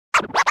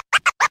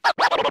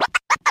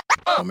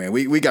Man,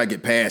 we got to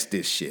get past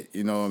this shit.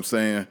 You know what I'm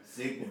saying?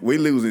 We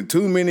losing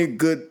too many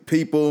good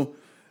people,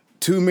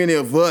 too many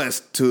of us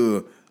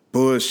to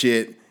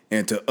bullshit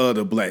and to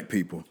other black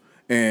people.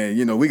 And,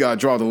 you know, we got to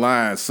draw the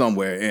line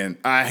somewhere. And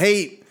I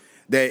hate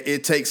that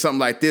it takes something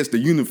like this to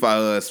unify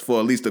us for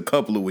at least a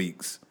couple of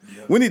weeks.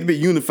 Yep. We need to be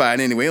unified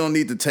anyway. We don't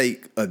need to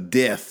take a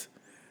death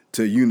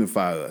to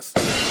unify us.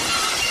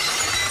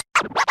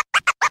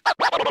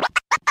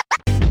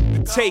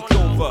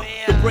 Takeover,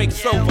 the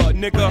break's over,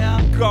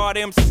 nigga. God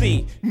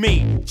MC,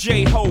 me,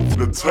 J-Hope.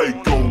 The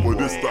takeover,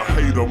 this the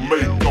hater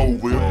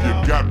makeover. If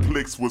you got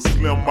flicks with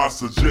Slim, I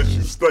suggest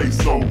you stay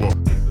sober.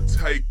 The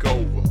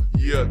takeover,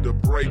 yeah, the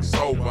break's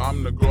over.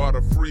 I'm the god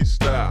of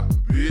freestyle,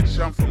 bitch.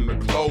 I'm from the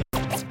clover.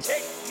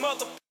 Check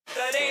motherfucker,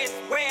 that's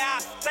where I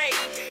stay.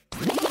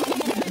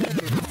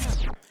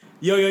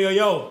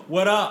 Yo,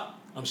 what up?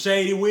 I'm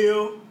Shady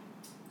Will.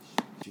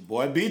 It's your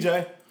boy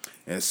BJ.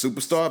 And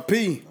Superstar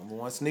P. Number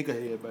one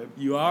sneakerhead, baby.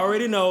 You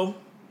already know.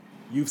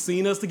 You've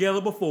seen us together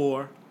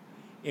before.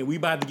 And we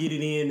about to get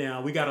it in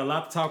now. We got a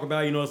lot to talk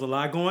about. You know, there's a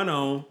lot going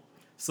on.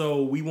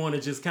 So we want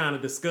to just kind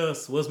of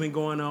discuss what's been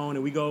going on.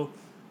 And we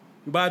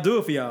about to do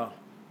it for y'all.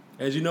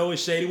 As you know,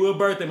 it's Shady Will's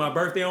birthday. My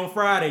birthday on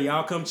Friday.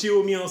 Y'all come chill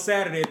with me on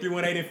Saturday at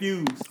 318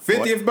 Infused.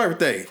 50th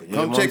birthday.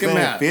 Come check him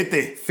out.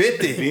 50.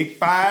 Big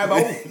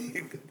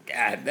 5-0.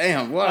 God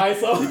damn, what? Right,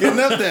 so, you getting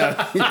up there.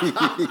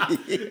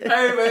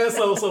 Hey, man,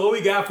 so what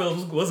we got,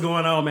 fellas? What's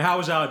going on, man? How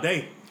was y'all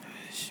day?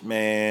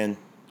 Man,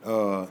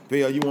 Bill,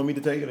 you want me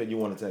to take it or you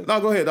want to take it? No,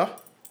 go ahead,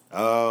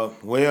 dog.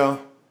 Well,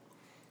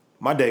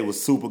 my day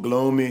was super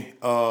gloomy.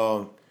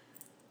 But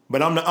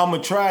I'm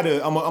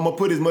gonna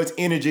put as much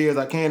energy as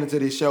I can into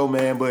this show,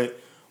 man. But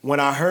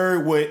when I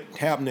heard what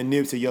happened to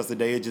Nipsey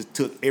yesterday, it just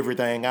took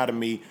everything out of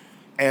me,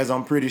 as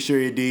I'm pretty sure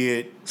it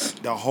did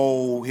the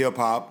whole hip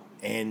hop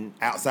and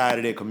outside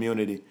of that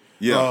community.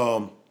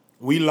 Yeah.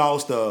 We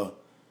lost a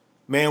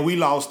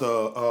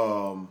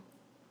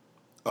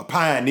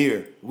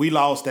pioneer. We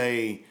lost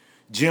a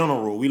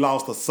general. We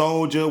lost a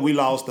soldier. We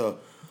lost a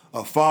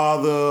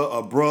father,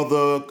 a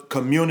brother,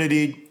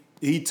 community.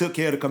 He took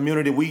care of the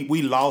community.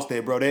 We lost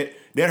that, bro. That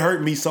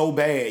hurt me so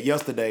bad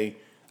yesterday.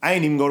 I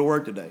ain't even go to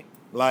work today.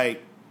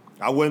 Like,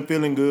 I wasn't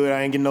feeling good.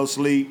 I ain't getting no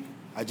sleep.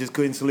 I just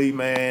couldn't sleep,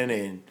 man.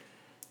 And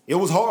it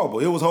was horrible.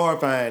 It was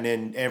horrifying.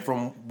 And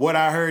from what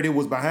I heard, it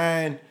was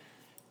behind.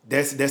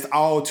 That's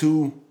all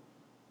too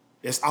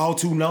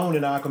known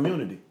in our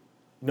community.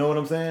 You know what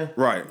I'm saying?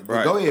 Right.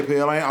 Go ahead,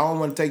 Phil. I don't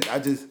want to take. I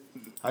just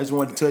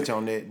wanted to touch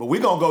on that. But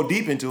we're gonna go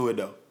deep into it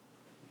though.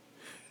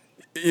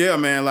 Yeah,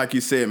 man. Like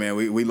you said, man,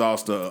 we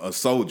lost a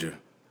soldier.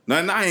 Now,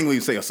 I ain't gonna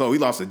say a soldier. We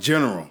lost a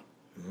general.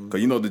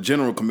 Because, you know, the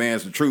general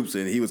commands the troops,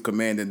 and he was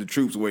commanding the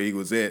troops where he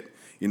was at,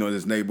 you know, in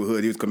his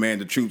neighborhood. He was commanding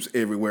the troops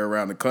everywhere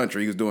around the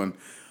country. He was doing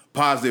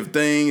positive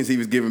things. He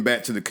was giving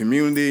back to the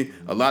community.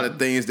 A lot of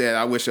things that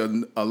I wish a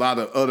lot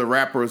of other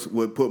rappers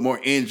would put more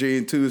energy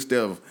into, instead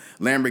of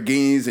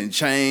Lamborghinis and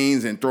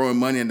chains and throwing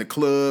money in the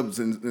clubs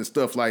and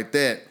stuff like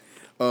that.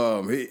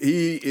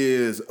 He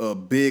is a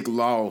big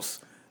loss,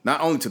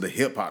 not only to the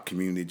hip-hop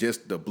community,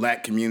 just the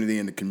black community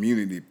and the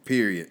community,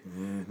 period.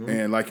 Mm-hmm.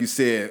 And like you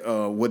said,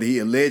 what he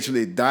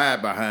allegedly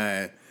died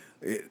behind,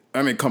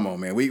 come on,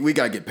 man. We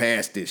got to get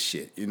past this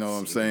shit. You know what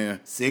I'm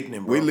saying?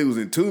 Sickening, bro. We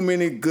losing too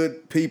many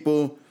good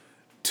people,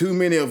 too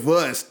many of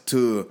us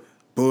to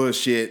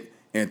bullshit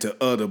and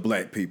to other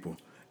black people.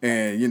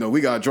 And, you know, we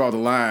got to draw the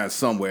line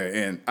somewhere.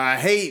 And I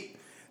hate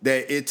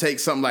that it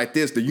takes something like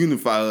this to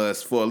unify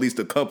us for at least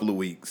a couple of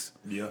weeks.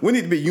 Yeah. We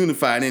need to be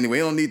unified anyway.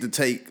 We don't need to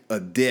take a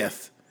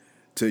death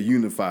to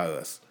unify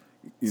us.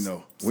 You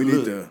know, we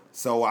need to.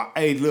 So,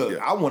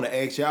 I want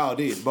to ask y'all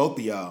this, both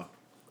of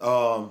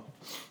y'all.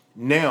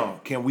 Now,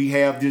 can we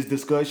have this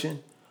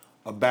discussion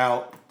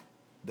about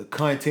the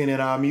content in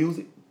our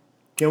music?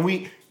 Can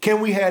we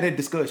have that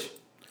discussion?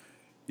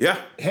 Yeah.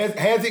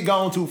 Has it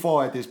gone too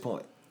far at this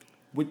point?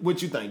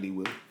 What you think, D.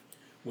 Will?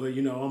 Well,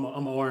 you know,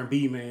 I'm an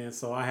R&B man,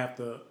 so I have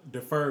to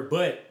defer.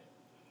 But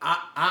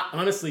I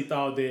honestly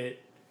thought that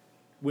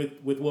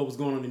with what was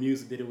going on in the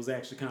music, that it was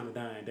actually kind of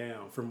dying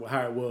down from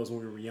how it was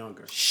when we were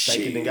younger.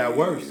 Think it got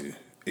worse.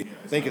 I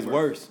think it's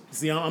worse.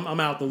 See, I'm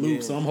out the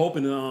loop, so I'm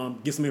hoping to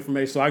get some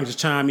information so I can just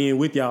chime in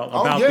with y'all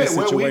about this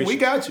situation. Well, we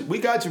got you. We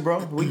got you,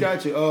 bro. We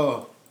got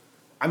you.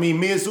 I mean,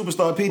 me and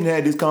Superstar Pete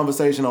had this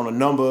conversation on a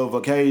number of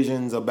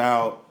occasions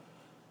about,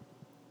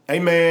 hey,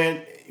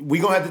 man, we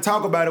going to have to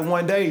talk about it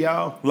one day,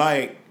 y'all.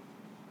 Like,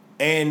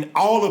 and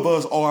all of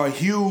us are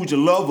huge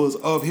lovers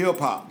of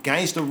hip-hop.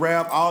 Gangster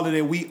rap, all of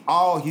that. We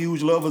all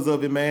huge lovers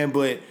of it, man.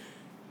 But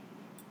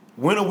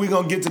when are we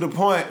going to get to the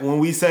point when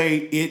we say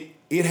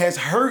it has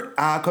hurt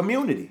our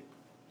community?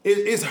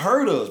 It's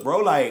hurt us, bro.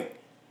 Like,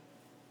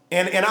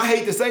 and I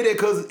hate to say that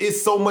because it's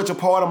so much a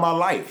part of my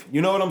life.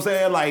 You know what I'm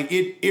saying? Like,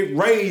 it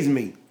raised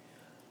me.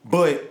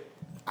 But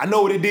I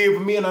know what it did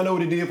for me, and I know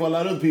what it did for a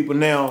lot of other people.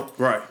 Now,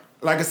 right.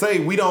 Like I say,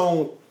 we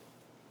don't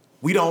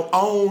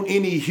own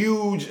any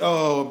huge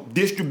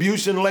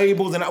distribution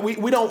labels, and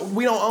we don't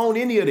own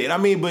any of that. I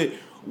mean, but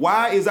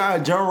why is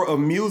our genre of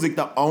music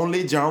the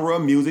only genre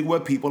of music where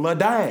people are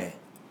dying?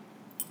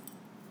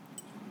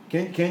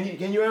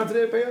 Can you answer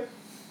that, Pam?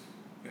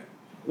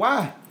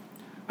 Why?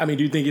 I mean,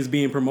 do you think it's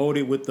being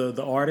promoted with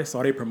the artists?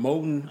 Are they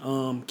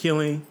promoting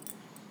killing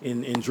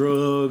and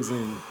drugs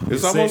and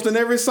It's sex? almost in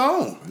every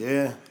song.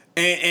 Yeah.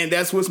 And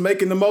that's what's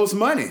making the most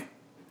money.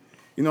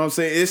 You know what I'm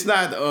saying? It's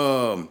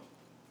not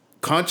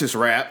conscious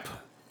rap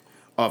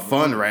or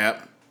fun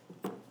rap.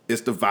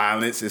 It's the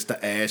violence, it's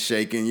the ass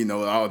shaking, you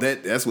know, all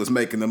that. That's what's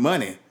making the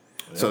money.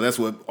 Yeah. So that's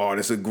what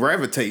artists are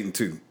gravitating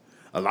to.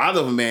 A lot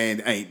of them,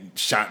 man, ain't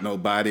shot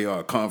nobody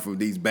or come from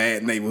these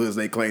bad neighborhoods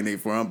they claim they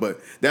from, but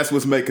that's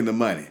what's making the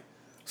money.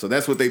 So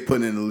that's what they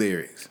put in the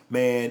lyrics.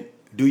 Man,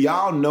 do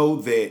y'all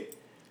know that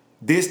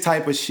this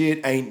type of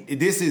shit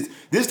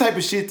this type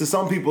of shit to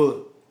some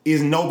people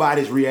is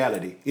nobody's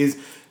reality.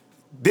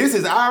 This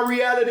is our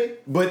reality,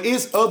 but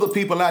it's other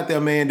people out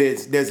there, man,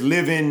 that's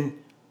living.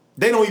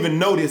 They don't even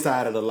know this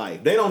side of the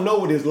life. They don't know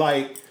what it's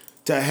like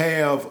to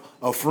have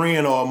a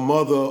friend or a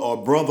mother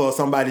or brother or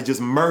somebody just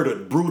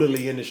murdered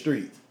brutally in the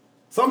streets.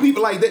 Some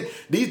people like that.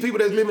 These people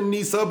that's living in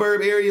these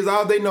suburb areas,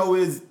 all they know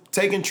is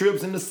taking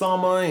trips in the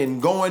summer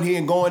and going here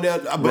and going there.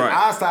 But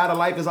our side of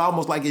life is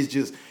almost like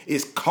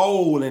it's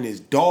cold and it's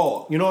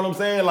dark. You know what I'm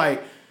saying?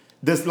 Like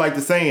that's like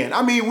the saying.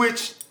 I mean,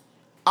 which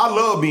I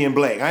love being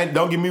black.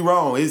 Don't get me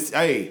wrong. It's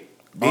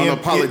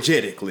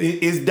unapologetically.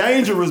 It's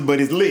dangerous, but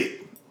it's lit.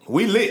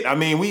 We lit. I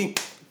mean,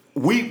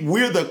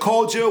 we're the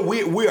culture.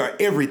 We are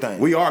everything.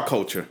 We are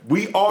culture.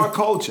 We are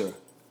culture.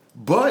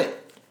 But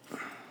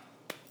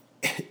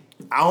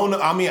I don't know.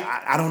 I mean,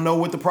 I don't know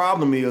what the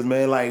problem is,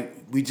 man. Like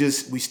we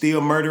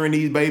still murdering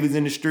these babies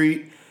in the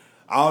street.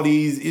 All of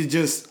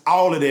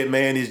that,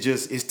 man,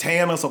 it's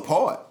tearing us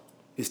apart.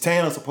 It's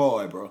tearing us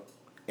apart, bro.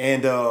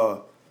 And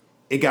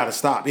it gotta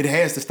stop. It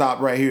has to stop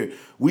right here.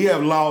 We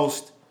have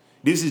lost.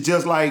 This is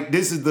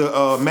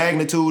the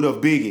magnitude of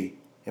Biggie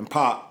and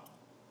Pop.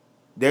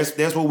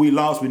 That's what we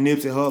lost with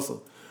Nipsey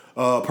Hussle.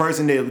 A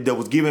person that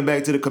was giving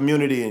back to the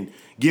community and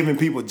giving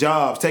people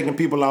jobs, taking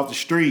people off the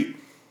street,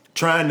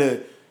 trying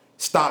to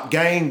stop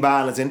gang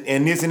violence and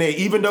this and that.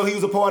 Even though he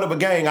was a part of a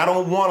gang, I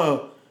don't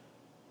want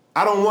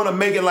to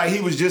make it like he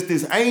was just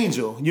this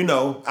angel, you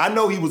know. I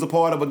know he was a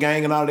part of a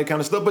gang and all that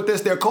kind of stuff, but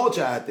that's their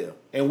culture out there.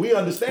 And we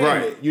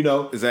understand it, you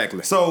know.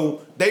 Exactly.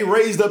 So they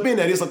raised up in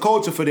that. It's a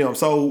culture for them.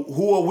 So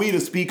who are we to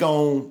speak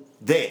on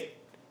that?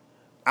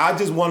 I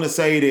just want to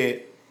say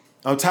that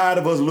I'm tired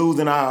of us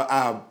losing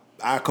our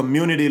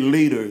community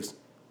leaders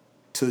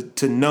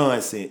to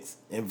nonsense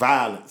and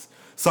violence.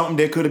 Something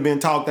that could have been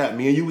talked out.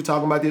 Me and you were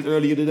talking about this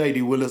earlier today,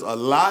 D. Willis. A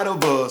lot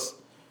of us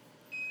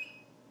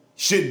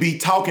should be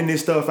talking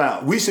this stuff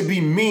out. We should be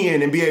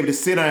men and be able to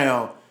sit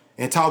down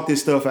and talk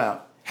this stuff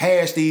out.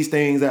 Hash these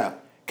things out.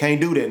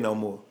 Can't do that no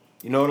more.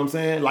 You know what I'm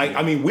saying? Like,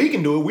 I mean, we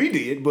can do it. We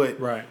did, but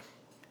right.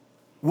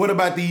 What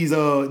about the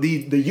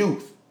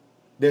youth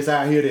that's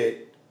out here that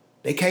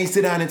they can't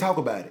sit down and talk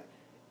about it?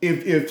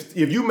 If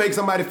you make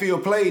somebody feel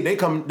played, they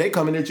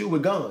coming at you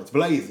with guns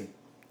blazing.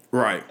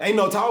 Right. Ain't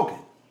no talking.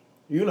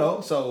 You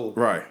know, so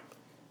right.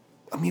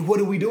 I mean, what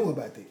do we do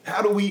about that?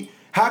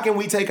 How can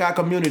we take our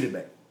community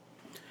back?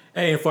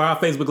 Hey, and for our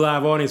Facebook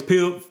Live audience,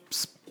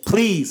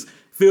 please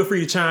feel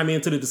free to chime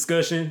into the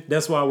discussion.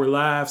 That's why we're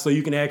live, so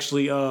you can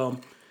actually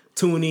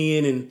tune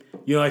in and,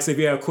 you know, like I said, if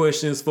you have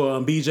questions for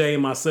BJ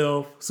and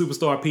myself,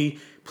 Superstar P,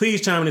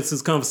 please chime into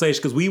this conversation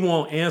because we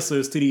want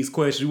answers to these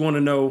questions. We want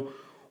to know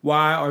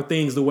why are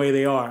things the way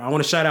they are. I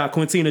want to shout out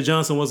Quintina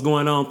Johnson. What's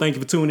going on? Thank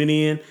you for tuning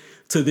in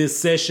to this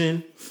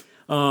session.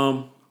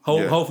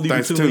 Hopefully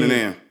thanks you for tuning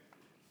in.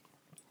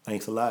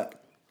 Thanks a lot.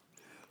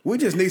 We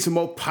just need some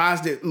more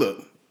positive.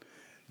 Look,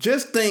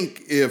 just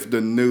think if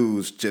the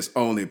news just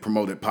only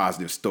promoted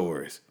positive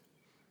stories.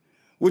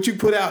 What you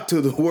put out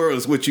to the world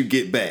is what you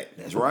get back.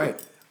 That's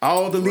right.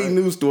 All the lead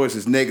news stories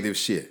is negative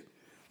shit.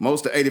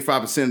 Most of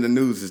 85% of the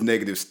news is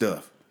negative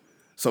stuff.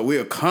 So we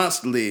are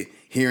constantly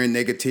hearing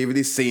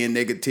negativity, seeing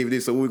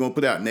negativity. So we're going to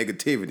put out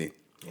negativity.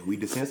 And we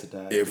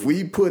desensitize. If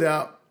we put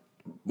out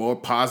more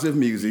positive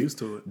music,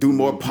 do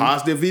more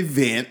positive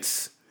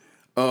events,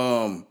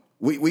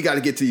 we got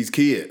to get to these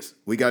kids.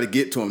 We got to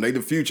get to them. They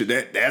the future.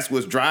 That's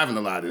what's driving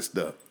a lot of this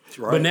stuff. That's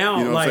right. But now,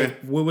 you know like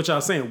what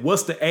y'all saying,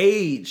 what's the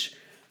age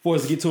for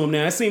us to get to them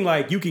now? It seems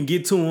like you can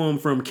get to them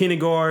from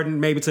kindergarten,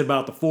 maybe to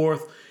about the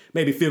 4th,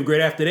 maybe 5th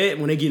grade. After that,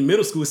 when they get in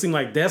middle school, it seems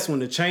like that's when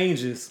the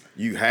changes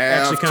you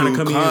have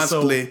to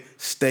constantly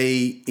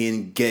stay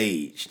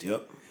engaged.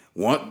 Yep.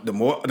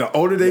 The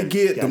older they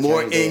get, the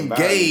more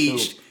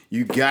engaged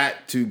you got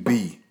to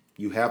be.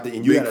 You have to,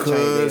 and you got to change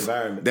the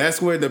environment.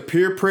 That's where the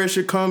peer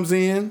pressure comes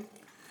in.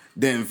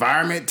 The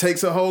environment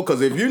takes a hold.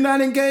 Because if you're not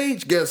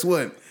engaged, guess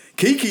what?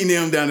 Kiki and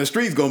them down the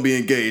street's gonna be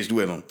engaged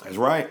with them. That's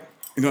right.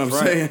 You know what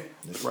I'm saying?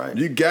 That's right.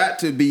 You got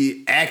to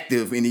be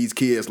active in these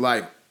kids'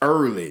 life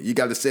early. You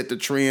got to set the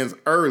trends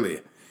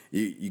early.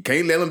 You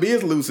can't let them be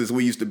as loose as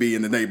we used to be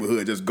in the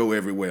neighborhood. Just go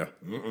everywhere.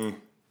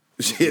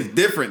 Shit's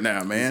different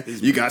now, man.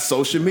 You got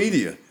social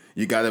media.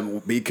 You got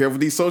to be careful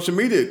with these social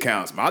media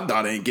accounts. My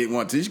daughter ain't getting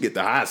one until she get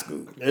to high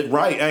school.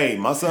 Right. Hey,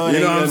 my son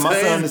in the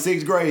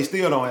 6th grade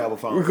still don't have a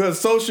phone. Because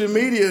social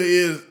media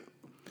is,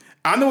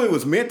 I know it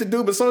was meant to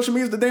do, but social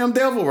media is the damn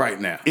devil right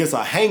now. It's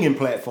a hanging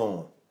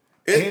platform.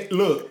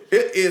 Look,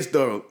 it is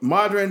the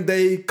modern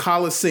day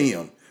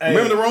Coliseum. Hey.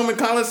 Remember the Roman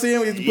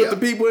Coliseum? We used to put the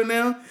people in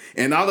there,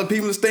 and all the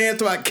people in the stands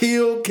to like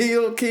kill.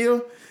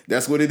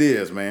 That's what it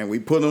is, man. We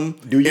put them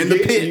in the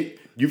pit.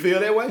 You feel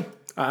that way?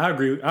 I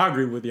agree. I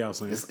agree with y'all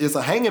saying. It's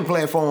a hanging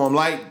platform.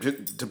 Like,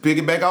 to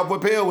piggyback off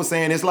what Pell was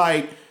saying, it's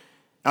like,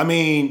 I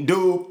mean,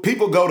 dude,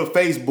 people go to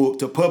Facebook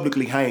to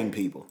publicly hang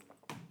people.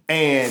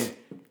 And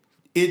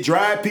it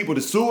drives people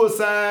to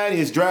suicide.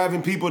 It's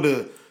driving people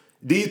to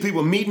these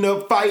people meeting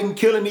up, fighting,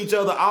 killing each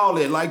other, all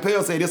that. Like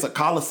Pell said, it's a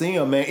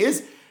coliseum, man.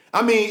 It's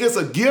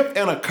a gift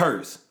and a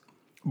curse.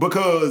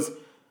 Because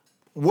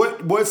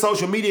what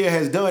social media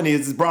has done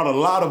is it's brought a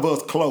lot of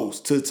us close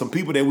to some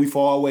people that we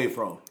far away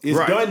from. It's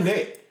done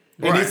that.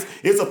 And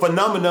it's a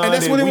phenomenon. And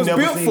that's what it was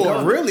built for,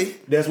 coming. really.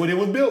 That's what it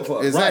was built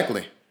for.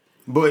 Exactly. Right?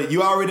 But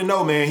you already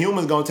know, man,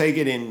 humans gonna take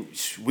it and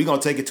we're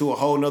gonna take it to a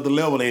whole nother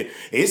level. And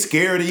it's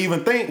scary to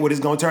even think what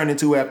it's gonna turn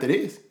into after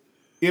this.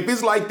 If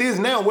it's like this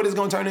now, what it's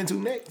gonna turn into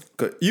next?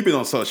 Cause you've been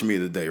on social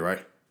media today, right?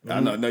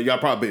 Mm-hmm. I know y'all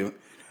probably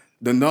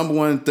the number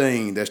one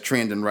thing that's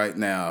trending right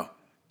now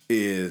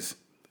is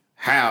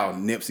how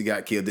Nipsey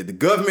got killed. Did the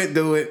government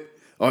do it?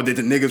 Or did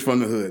the niggas from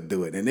the hood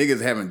do it? And niggas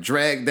having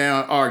dragged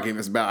down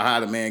arguments about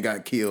how the man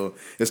got killed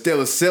instead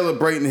of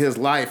celebrating his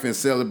life and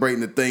celebrating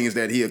the things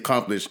that he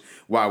accomplished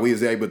while we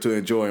was able to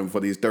enjoy him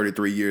for these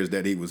 33 years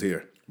that he was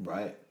here.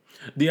 Right.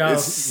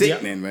 It's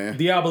sickening, man.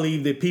 Do y'all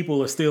believe that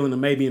people are still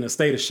maybe in a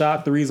state of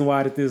shock? The reason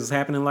why that this is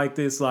happening like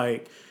this,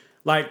 like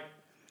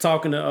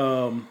talking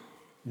to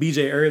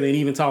BJ earlier and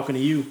even talking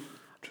to you,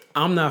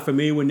 I'm not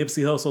familiar with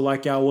Nipsey Hussle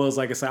like y'all was.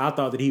 Like I said, I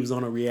thought that he was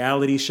on a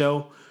reality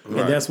show. And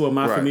that's where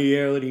my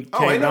familiarity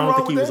came. I don't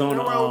think he was on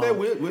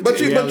But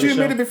you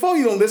admitted before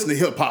you don't listen to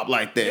hip hop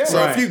like that. Yeah,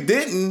 so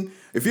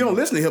if you don't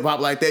listen to hip hop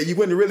like that, you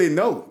wouldn't really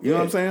know. You know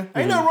what I'm saying?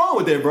 Ain't nothing wrong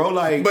with that, bro.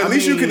 Like, but at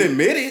least you can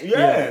admit it.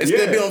 Yeah.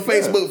 Instead of being on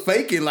Facebook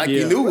faking like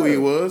you knew who he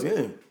was.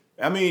 Yeah.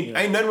 I mean,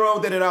 ain't nothing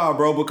wrong with that at all,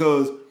 bro.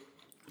 Because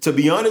to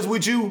be honest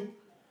with you,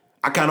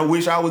 I kind of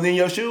wish I was in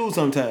your shoes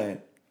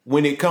sometime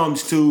when it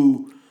comes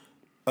to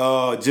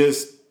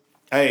just.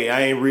 Hey,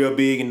 I ain't real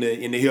big in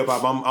the hip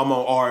hop. I'm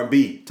on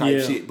R&B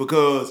type shit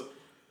because,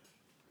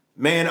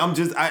 man,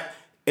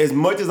 as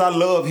much as I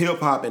love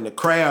hip hop and the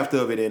craft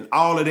of it and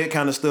all of that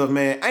kind of stuff,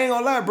 man, I ain't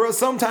gonna lie, bro.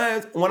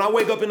 Sometimes when I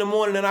wake up in the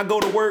morning and I go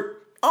to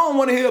work, I don't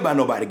want to hear about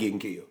nobody getting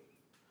killed.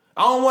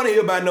 I don't want to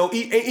hear about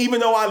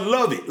even though I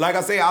love it. Like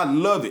I say, I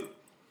love it,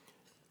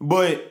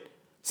 but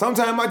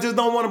sometimes I just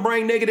don't want to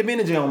bring negative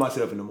energy on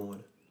myself in the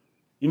morning.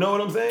 You know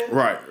what I'm saying?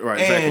 Right,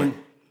 exactly.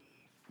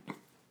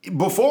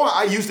 Before,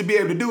 I used to be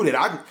able to do that.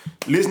 I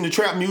listen to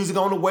trap music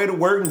on the way to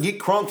work and get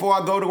crunk before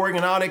I go to work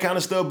and all that kind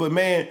of stuff. But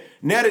man,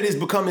 now that it's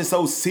becoming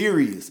so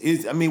serious,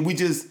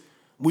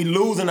 we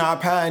losing our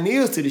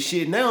pioneers to the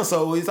shit now.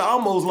 So it's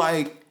almost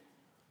like,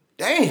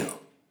 damn.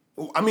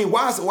 I mean,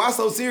 why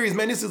so serious,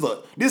 man? This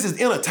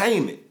is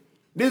entertainment.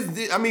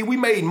 We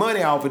made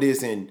money off of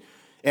this and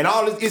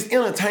all this. It's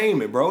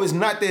entertainment, bro. It's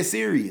not that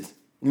serious.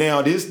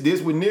 Now this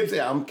with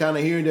Nipsey, I'm kind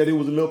of hearing that it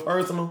was a little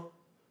personal,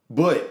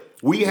 but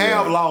we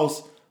have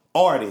lost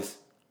artists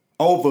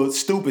over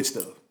stupid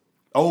stuff,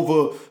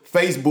 over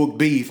Facebook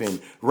beef and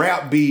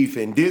rap beef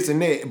and this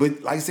and that.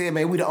 But like I said,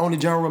 man, we the only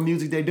genre of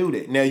music that do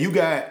that. Now you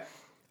got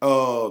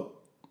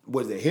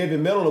what is it, heavy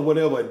metal or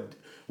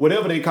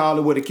whatever they call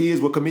it, where the kids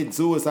were committing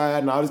suicide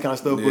and all this kind of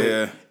stuff.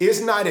 But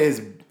it's not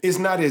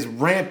as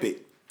rampant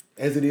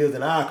as it is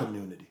in our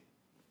community.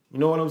 You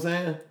know what I'm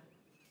saying?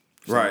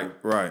 Right.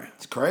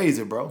 It's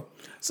crazy, bro.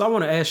 So I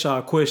want to ask y'all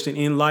a question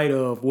in light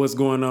of what's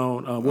going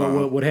on,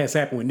 what has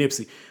happened with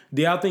Nipsey.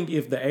 Do y'all think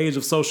if the age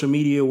of social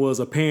media was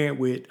apparent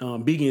with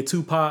Biggie and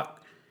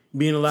Tupac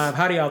being alive,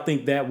 how do y'all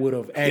think that would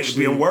have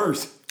actually been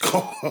worse?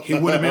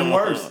 It would have been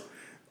worse.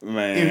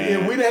 Man.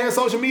 If we'd had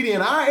social media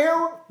in our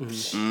era,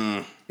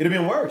 it'd have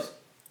been worse.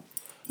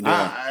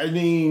 Yeah. I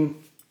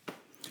mean...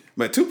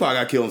 But Tupac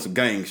got killed on some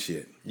gang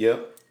shit.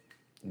 Yep.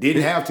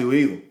 Didn't have to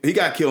either. He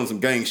got killed on some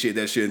gang shit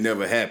that should have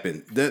never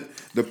happened.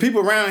 The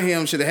people around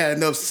him should have had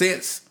enough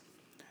sense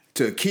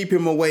to keep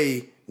him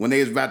away when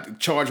they was about to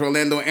charge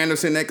Orlando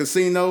Anderson at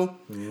casino.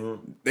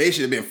 Mm-hmm. They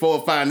should have been 4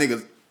 or 5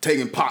 niggas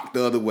taking Pac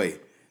the other way.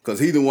 Because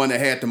he the one that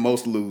had the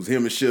most to lose,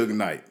 him and Suge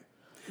Knight.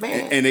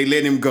 Man. And they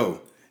let him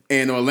go.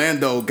 And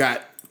Orlando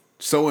got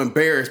so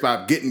embarrassed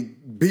by getting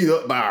beat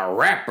up by a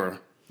rapper.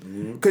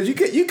 Because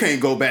you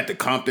can't go back to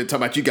Compton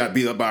talking about you got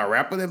beat up by a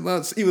rapper.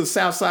 He was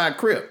Southside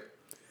Crip.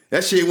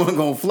 That shit wasn't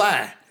gonna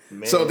fly.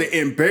 Man. So the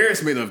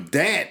embarrassment of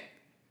that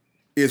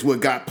is what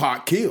got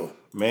Pac killed.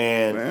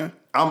 Man.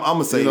 I'm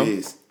gonna say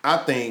this. I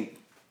think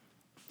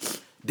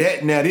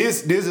that now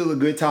this is a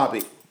good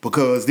topic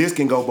because this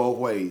can go both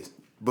ways.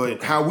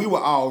 But how we were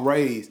all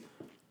raised,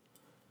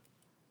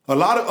 a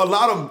lot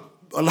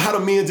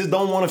of men just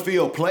don't want to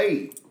feel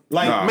played.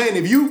 Like, man,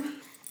 if you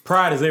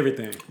pride is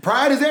everything.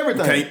 Pride is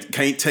everything.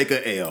 Can't take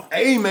a L.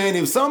 Hey, man,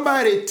 if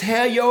somebody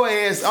tear your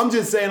ass, I'm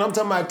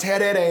talking about tear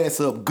that ass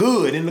up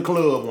good in the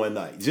club one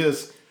night,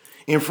 just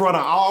in front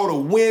of all the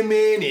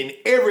women and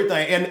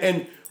everything.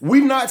 And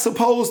we're not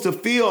supposed to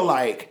feel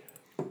like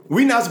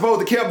we're not supposed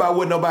to care about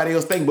what nobody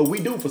else think, but we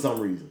do for some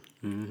reason.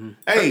 Mm-hmm.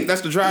 Hey,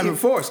 that's the driving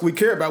force. We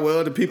care about what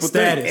other people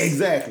think.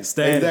 Exactly.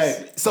 Status.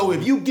 Exactly. So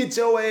if you get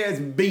your ass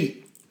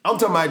beat, I'm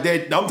talking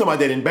about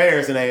that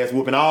embarrassing ass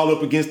whooping all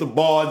up against the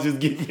bar, just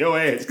getting your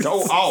ass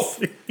toe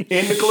off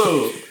in the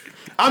club.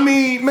 I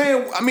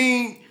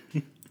mean,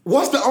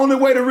 what's the only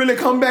way to really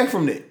come back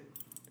from that?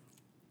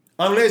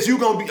 Unless you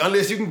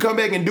can come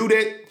back and do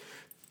that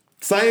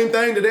same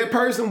thing to that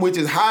person, which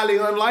is highly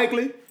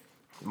unlikely.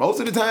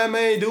 Most of the time,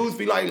 man, dudes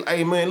be like,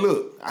 hey, man,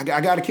 look, I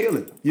got to kill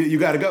him. You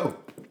got to go.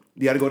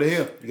 You got to go to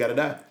hell. You got to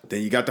die.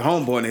 Then you got the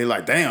homeboy and he's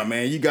like, damn,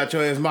 man, you got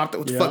your ass mopped up.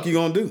 What the fuck you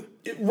gonna do?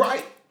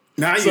 Right.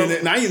 Now you're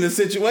in a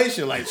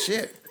situation like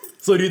shit.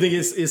 So do you think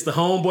it's the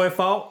homeboy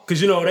fault? Because,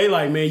 they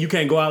like, man, you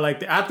can't go out like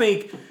that. I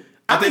think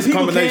it's a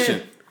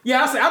combination.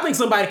 I think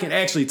somebody can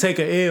actually take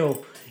an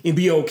L and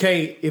be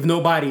okay if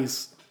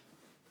nobody's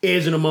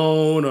edging them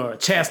on or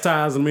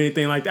chastising them or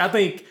anything like that. I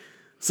think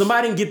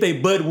somebody can get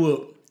their butt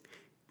whooped.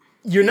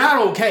 You're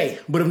not okay,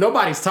 but if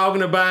nobody's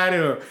talking about it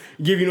or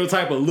give you no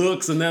type of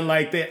looks and nothing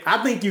like that,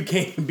 I think you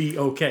can be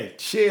okay.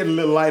 Shed a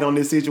little light on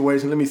this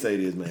situation. Let me say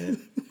this, man.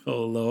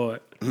 Oh,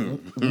 Lord.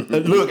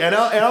 Look, and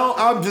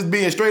I'm just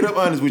being straight up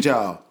honest with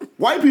y'all.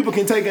 White people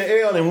can take an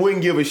L and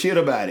wouldn't give a shit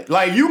about it.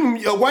 Like,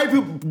 a white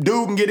people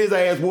dude can get his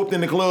ass whooped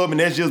in the club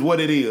and that's just what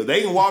it is.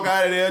 They can walk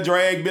out of there,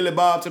 drag Billy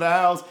Bob to the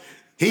house.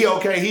 He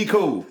okay, he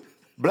cool.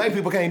 Black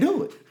people can't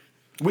do it.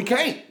 We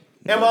can't.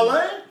 Am I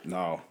lying?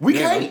 No. We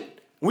can't.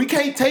 We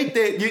can't take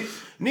that.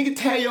 Nigga,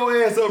 tear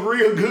your ass up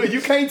real good. You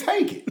can't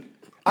take it.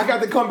 I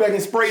got to come back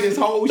and spray this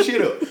whole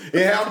shit up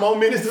and have more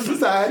minutes to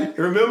society.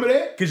 Remember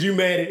that? Because you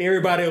mad at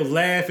everybody else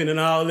laughing and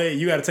all that.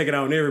 You got to take it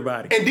out on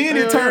everybody. And then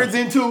it turns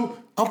into,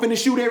 I'm finna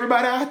shoot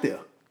everybody out there.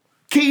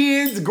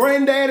 Kids,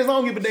 granddaddies, I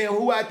don't give a damn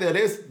who out there.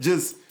 That's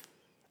just,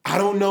 I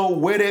don't know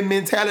where that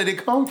mentality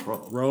come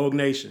from. Rogue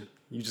Nation.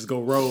 You just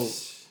go rogue.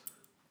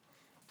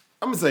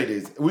 I'm going to say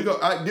this.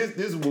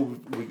 This is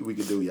what we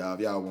can do, y'all,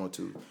 if y'all want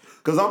to.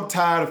 Because I'm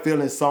tired of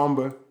feeling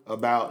somber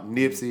about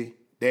Nipsey.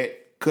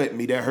 That cut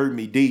me, that hurt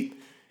me deep.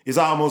 It's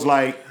almost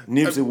like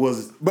Nipsey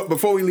was... But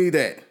before we leave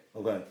that,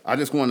 okay, I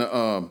just want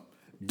to...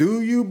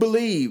 do you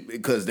believe,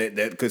 because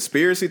that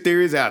conspiracy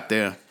theory is out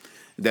there,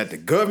 that the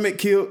government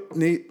killed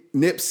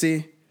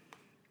Nipsey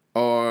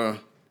or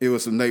it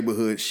was some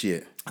neighborhood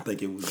shit? I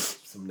think it was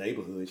some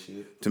neighborhood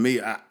shit. To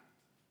me,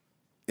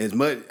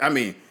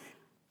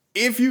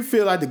 if you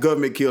feel like the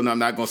government killed him, I'm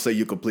not going to say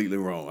you're completely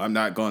wrong. I'm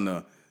not going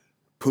to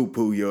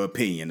poo-poo your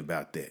opinion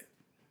about that.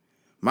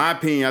 My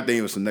opinion, I think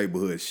it was some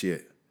neighborhood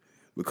shit.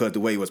 Because the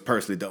way it was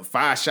personally done.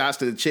 5 shots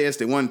to the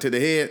chest and 1 to the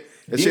head.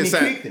 Then he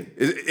kicked him.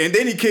 And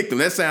then he kicked him.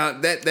 That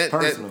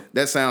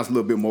sounds a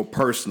little bit more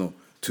personal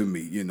to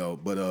me,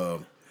 But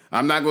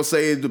I'm not gonna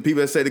say the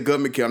people that say the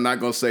government killed, I'm not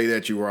gonna say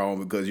that you're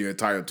wrong because you're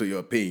entitled to your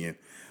opinion.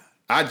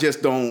 I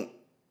just don't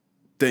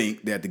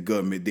think that the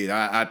government did.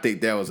 I think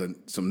that was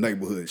some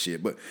neighborhood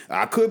shit. But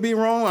I could be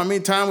wrong. I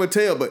mean, time will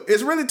tell. But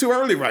it's really too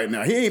early right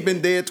now. He ain't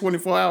been dead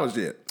 24 hours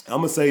yet. I'm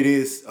gonna say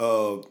this,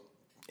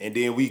 and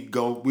then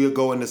we'll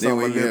go into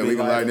something. Then we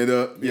can lighten it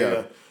up.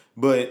 Yeah.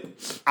 But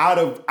out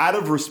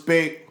of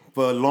respect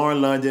for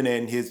Lauren London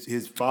and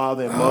his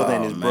father and mother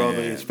and his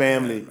brother, his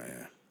family,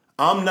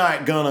 I'm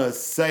not gonna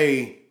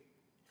say.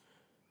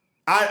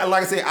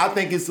 I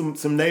think it's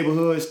some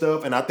neighborhood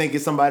stuff, and I think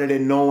it's somebody that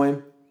know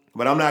him.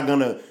 But I'm not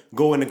gonna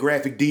go into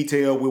graphic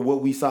detail with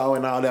what we saw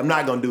and all that. I'm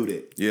not gonna do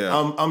that.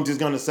 Yeah. I'm just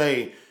gonna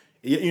say,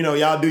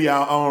 y'all do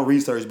your own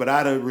research. But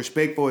out of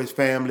respect for his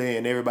family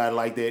and everybody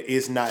like that,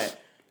 it's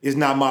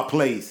not my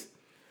place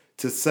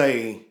to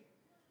say,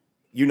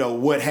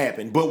 what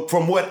happened. But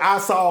from what I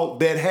saw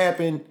that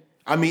happened,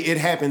 I mean, it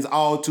happens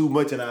all too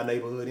much in our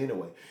neighborhood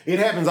anyway. It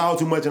happens all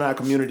too much in our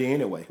community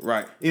anyway.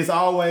 Right. It's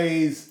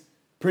always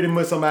pretty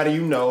much somebody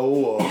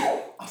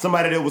or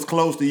somebody that was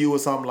close to you or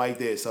something like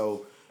that.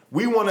 So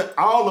we want to,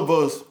 all of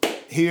us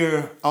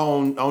here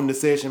on the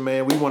session,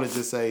 man, we want to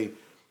just say,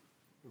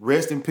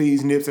 rest in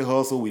peace, Nipsey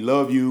Hussle. We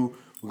love you.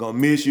 We're going to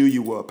miss you.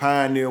 You were a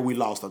pioneer. We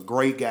lost a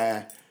great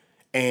guy.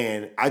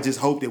 And I just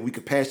hope that we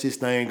could patch this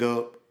thing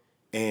up,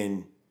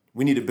 and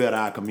we need to better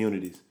our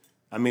communities.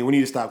 I mean, we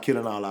need to stop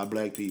killing all our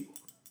black people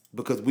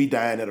because we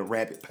dying at a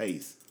rapid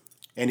pace,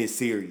 and it's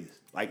serious.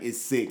 Like, it's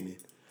sickening.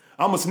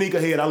 I'm a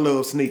sneakerhead. I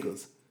love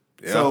sneakers.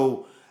 Yeah.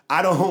 So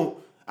I don't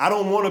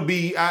want to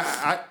be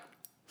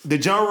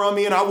the genre I'm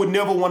in. I would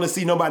never want to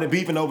see nobody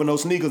beefing over no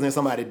sneakers and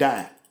somebody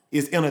die.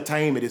 It's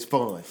entertainment. It's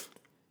fun,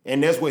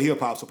 and that's what hip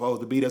hop's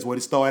supposed to be. That's what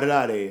it started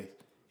out as,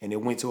 and it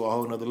went to a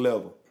whole nother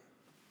level.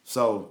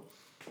 So.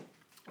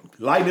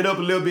 Lighten it up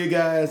a little bit,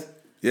 guys.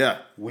 Yeah.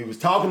 We was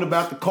talking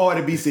about the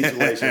Cardi B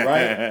situation,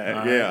 right?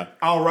 Yeah.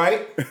 All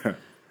right.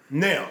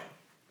 Now.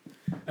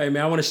 Hey,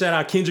 man, I want to shout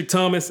out Kendrick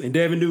Thomas and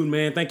Devin Newton,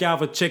 man. Thank y'all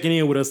for checking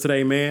in with us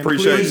today, man.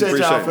 Appreciate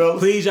y'all, fellas.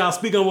 Please, y'all,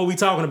 speak on what we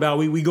talking about.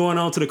 We going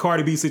on to the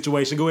Cardi B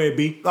situation. Go ahead,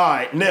 B. All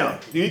right, now,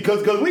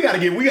 because we gotta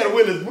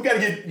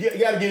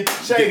get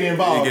Shady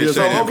involved.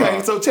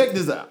 So check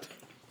this out.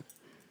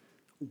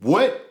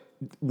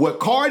 What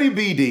Cardi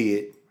B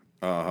did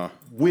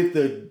with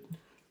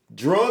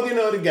drugging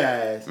other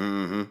guys,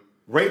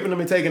 raping them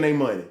and taking their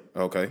money.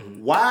 Okay.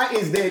 Why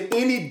is that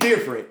any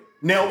different?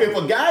 Now, if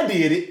a guy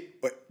did it,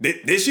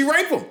 Did she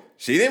rape him?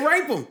 She didn't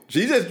rape him.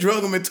 She just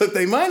drugged him and took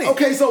their money.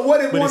 okay, so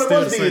what if But one it's of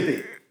still us the did same.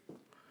 it?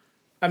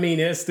 I mean,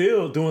 they're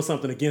still doing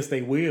something against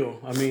their will.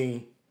 I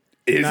mean,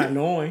 Is not it?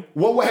 knowing.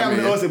 What would happen I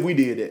mean, to us if we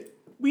did that?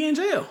 We in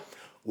jail.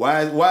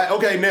 Why?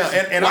 Okay, now,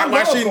 and Why, I why,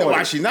 love she, Cardi.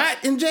 why she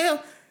not in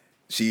jail?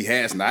 She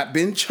has not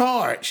been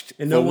charged.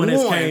 And no for one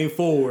has came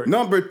forward.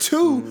 Number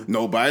two,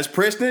 nobody's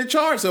pressing the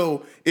charge.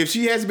 So if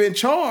she has been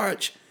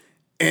charged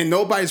and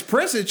nobody's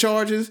pressing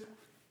charges,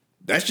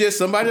 that's just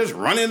somebody that's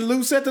running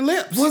loose at the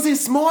lips. Was it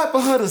smart for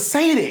her to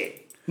say that?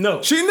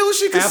 No. She knew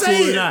she could say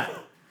Absolutely it. not.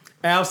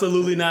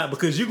 Absolutely not.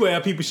 Because you gonna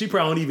have people she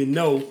probably don't even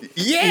know.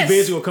 Yes.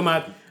 Eventually will come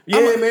out.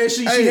 Yeah, man,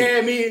 she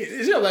had me.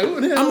 She was like, who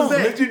the hell was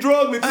that? You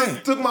drugged me,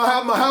 took my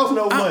house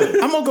no money.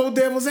 I'm gonna go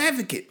devil's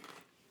advocate.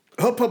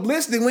 Her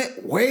publicity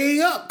went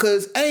way up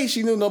because A,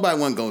 she knew nobody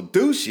wasn't gonna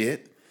do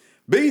shit.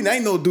 B, there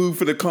ain't no dude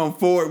for to come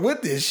forward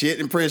with this shit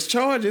and press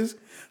charges.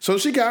 So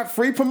she got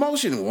free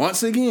promotion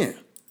once again.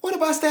 What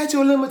about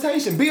statute of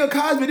limitation? Bill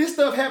Cosby, this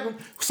stuff happened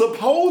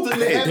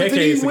supposedly Hey, happened to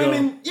these decades ago.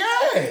 women.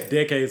 Yeah.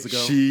 Decades ago.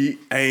 She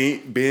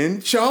ain't been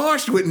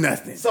charged with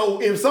nothing.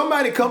 So if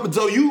somebody comes,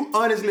 so you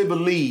honestly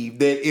believe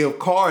that if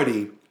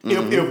Cardi,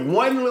 if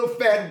one little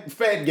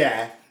fat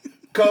guy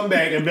come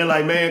back and be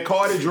like, man,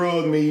 Cardi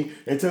drugged me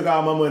and took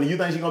all my money, you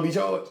think she gonna be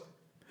charged?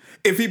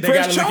 If he They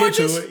press gotta look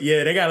charges, into it.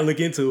 Yeah, they gotta look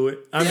into it.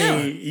 I Yeah.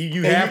 mean,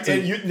 you have to.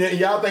 And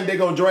y'all think they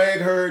gonna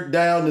drag her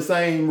down the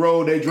same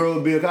road they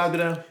drug Bill Cosby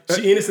down?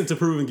 She innocent to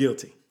proven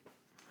guilty.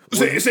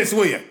 since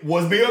when?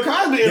 Was Bill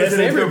Cosby innocent? That's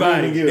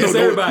everybody. until proven guilty? It's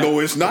everybody. No,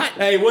 it's not.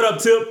 Hey, what up,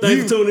 Tip?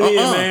 Thanks for tuning in,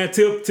 man.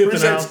 Tip in the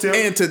Appreciate house. you,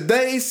 Tip. In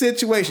today's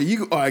situation,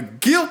 you are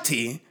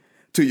guilty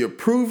till you're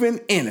proven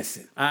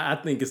innocent. I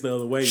think it's the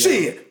other way.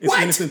 Shit, It's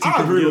what? innocent to I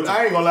proven agree with, guilty.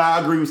 I ain't gonna lie,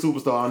 I agree with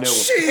Superstar on that one.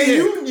 Shit.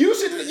 And you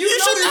should know should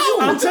this. know.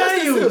 I'm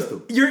telling you,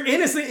 System. you're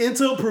innocent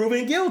until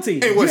proven guilty.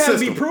 In what you have to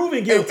system? be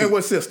proven guilty. In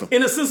what system?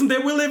 In the system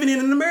that we're living in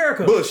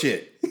America.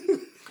 Bullshit.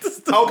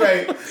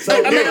 Okay, so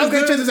I mean, yeah, okay,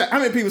 check this out. How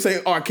many people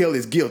say R. Kelly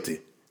is guilty?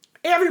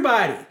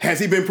 Everybody. Has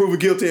he been proven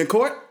guilty in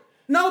court?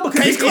 No, because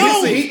Case he's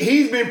closed. innocent.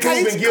 he's been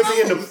proven Case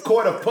guilty in the closed.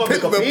 court of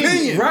public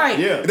opinion. Right.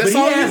 Yeah. But That's he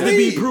all you has to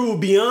be need.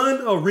 proved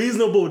beyond a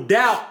reasonable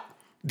doubt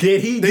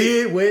that he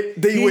did what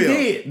They he will.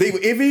 did.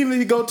 If even if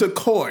you go to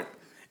court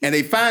and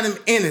they find him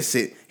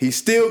innocent, he's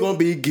still gonna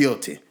be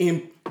guilty.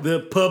 in the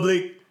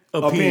public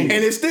opinion.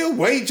 And it's still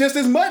weighed just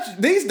as much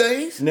these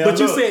days. Now, But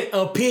you look, said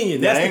opinion.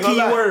 I That's ain't the key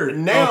gonna lie. word.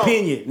 Now,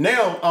 Opinion.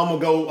 Now I'm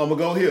gonna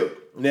go here.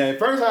 Now at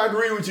first I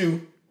agree with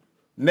you.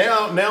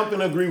 Now I'm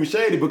gonna agree with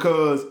Shady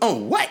because Oh,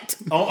 what?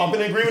 I'm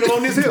gonna agree with him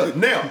on this here.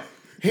 Now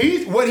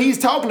he's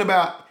talking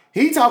about.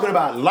 He's talking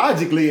about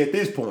logically at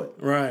this point.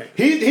 Right.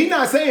 He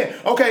not saying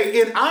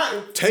okay. In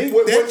I Take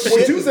what that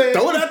shit you and saying?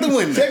 throw it out the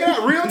window. Check it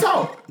out. Real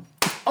talk.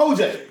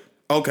 OJ.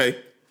 Okay.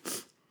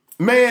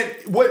 Man,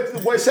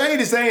 what Shade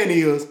is saying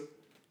is,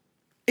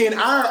 in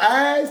our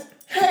eyes,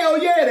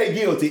 hell yeah, they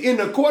guilty. In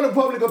the court of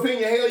public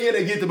opinion, hell yeah,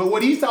 they guilty. But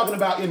what he's talking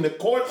about in the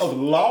court of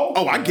law,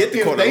 Oh, I get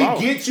the court of if law.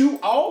 they get you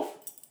off,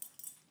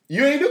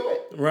 you ain't do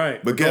it.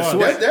 Right. But guess That's,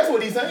 what? that's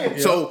what he's saying.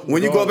 So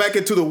when you go back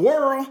into the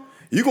world,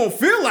 you're gonna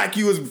feel like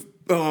you was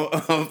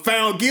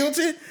found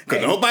guilty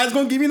because nobody's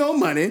gonna give you no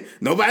money.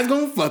 Nobody's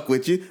gonna fuck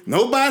with you.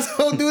 Nobody's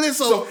gonna do this.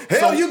 So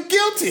hell, you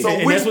guilty.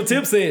 And that's what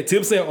Tip said.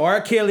 Tip said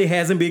R. Kelly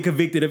hasn't been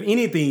convicted of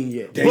anything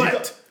yet.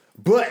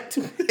 but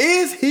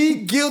is he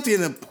guilty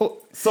in the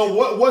So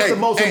what's the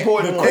most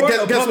important one? court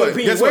of public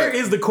opinion. Where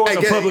is the court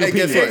of public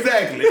opinion?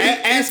 Exactly.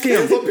 Ask It's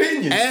him. his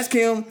opinion. Ask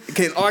him.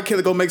 Can R.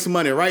 Kelly go make some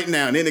money right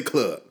now in the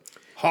club?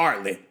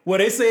 Hardly. Well,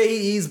 they say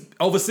he's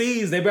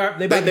overseas. They about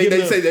to They give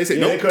him say Yeah, they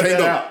nope, cut can't that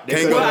go. out. They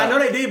Can't cut go. Well, that I know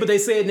they did, but they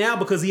said now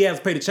because he has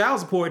to pay the child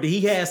support that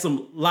he has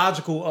some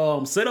logical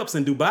setups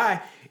in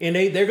Dubai, and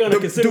they're going to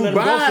consider letting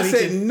him go. Dubai So he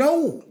said can,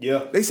 no.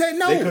 Yeah. They said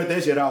no. They cut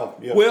that shit off.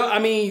 Yeah. well, I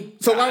mean,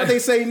 So why would they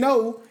say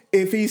no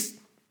if he's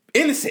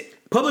innocent?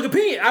 public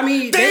opinion. I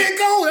mean, There you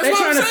go. That's they're what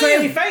trying I'm to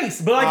saying. save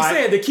face, but like All I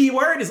right. said, the key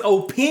word is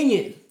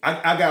opinion.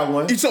 I got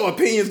one. So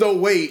opinions don't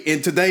weigh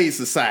in today's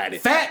society.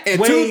 Fact in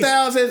weighs-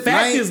 2019.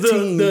 fact is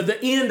the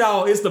end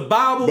all. It's the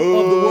Bible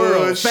of the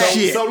world. Fact.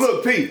 Bullshit. So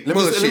look, P.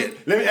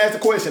 Bullshit. Let me ask a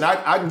question.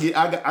 I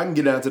can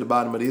get down to the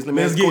bottom of this. Let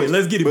me Let's ask a get it. question.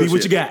 Let's get it. B, what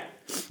Bullshit. you got?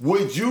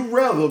 Would you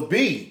rather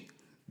be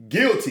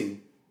guilty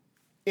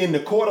in the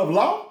court of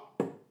law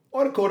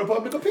or the court of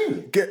public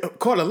opinion?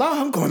 Court of law,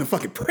 I'm going to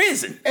fucking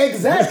prison.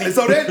 Exactly.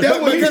 So that's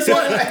what But he's guess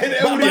what? saying.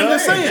 That's But what I'm he's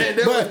just saying.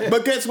 saying.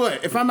 But guess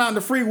what? If I'm out in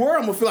the free world,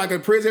 I'm gonna feel like a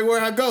prison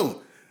everywhere I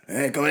go.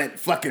 Hey, go ahead,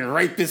 fucking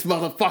rape this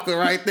motherfucker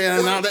right there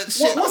and all that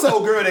shit. What's the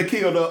old girl that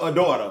killed a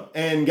daughter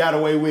and got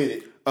away with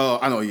it?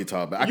 I know what you're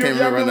talking about. I You- can't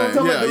y'all remember her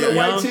know name. what I'm talking about? The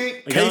Yeah. white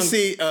chick?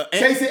 Casey.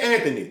 Casey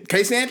Anthony.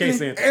 Casey Anthony.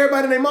 Casey Anthony.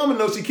 Everybody and their mama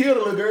knows she killed a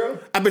little girl.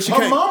 I bet she her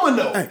can't. mama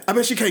know. Hey, I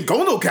bet she can't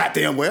go no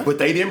goddamn well. But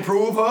they didn't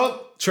prove her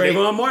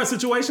Trayvon Martin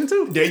situation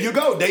too. There you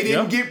go. They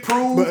didn't get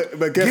proved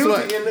But guess guilty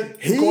what? in the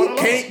He court of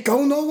law. can't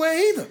go nowhere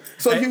either.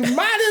 So you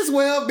might as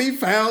well be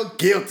found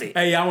guilty.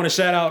 Hey, I want to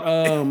shout out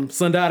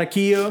Sundata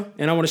Kia,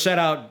 and I want to shout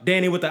out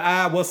Danny with the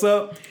eye. What's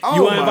up? Oh,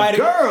 you my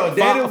invited? girl,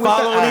 Danny with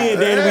follow the on eye. in,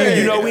 Danny.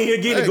 Hey, you know we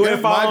here getting it. Go ahead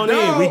and that's follow on my in.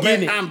 dog, We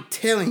getting man. it. I'm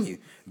telling you,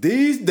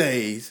 these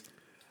days,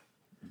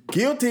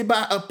 guilty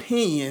by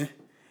opinion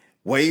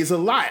weighs a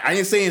lot. I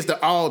ain't saying it's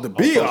all the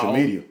be Social all.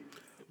 media.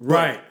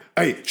 Right.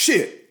 Hey,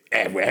 shit.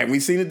 Haven't we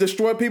seen it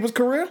destroy people's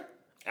career?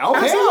 Oh,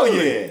 hell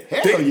yeah.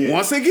 Hell yeah.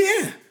 Once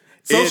again,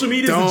 Social it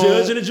media is the don't-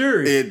 judge and the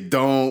jury. It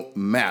don't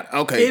matter.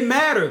 Okay. It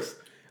matters.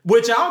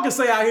 What y'all can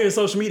say out here in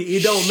social media,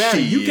 it don't matter.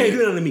 You can't do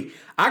nothing to me.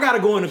 I gotta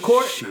go into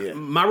court. Shit.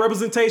 My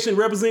representation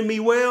represent me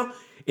well,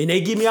 and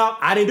they give me out.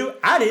 I didn't do it.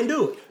 I didn't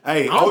do it.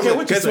 Hey, I don't care OJ,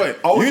 what you guess say.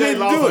 what? You OJ didn't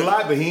lost do a it.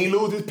 lot, but he ain't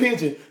lose his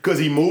pension because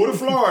he moved to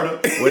Florida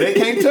where they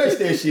can't touch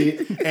that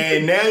shit.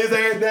 And now his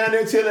ass down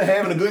there chilling,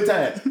 having a good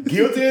time.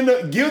 Guilty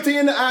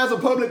in the eyes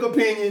of public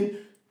opinion,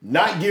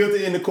 not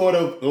guilty in the court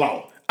of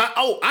law.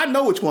 I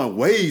know which one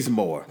weighs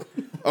more.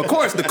 Of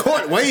course, the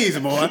court weighs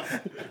more.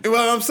 You know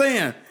what I'm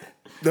saying?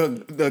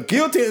 The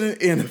guilty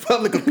in the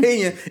public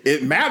opinion,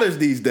 it matters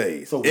these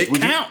days. So it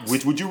counts.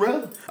 Which would you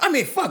rather? I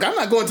mean, fuck, I'm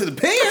not going to the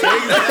pen.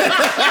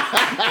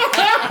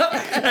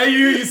 Hey,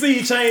 you see,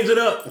 you change it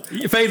up.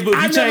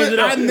 Facebook, you change it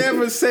up. I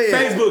never said.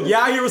 Facebook,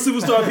 y'all hear with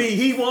Superstar P.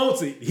 He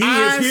wants it. He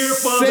is here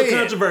for the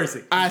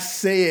controversy. I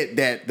said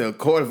that the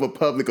court of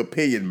public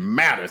opinion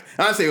matters.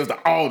 I say it was the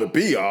all to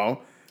be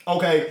all.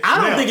 Okay.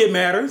 I don't now, think it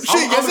matters.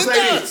 Shit, yes, it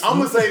does. I'm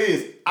gonna say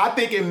this. I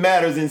think it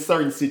matters in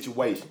certain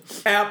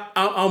situations.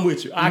 I'm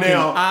with you. I'll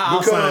Now, sign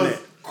because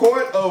that.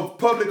 court of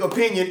public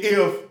opinion,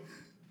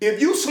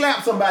 if you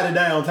slap somebody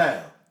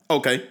downtown,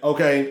 Okay.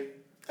 okay,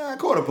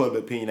 court of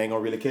public opinion ain't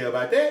gonna really care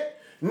about that.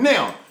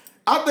 Now,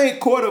 I think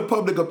court of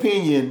public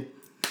opinion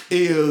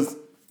is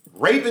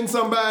raping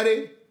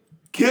somebody,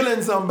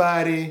 killing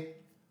somebody,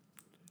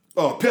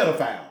 or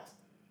pedophiles.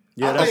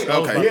 Yeah, I that's think,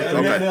 okay. Yeah,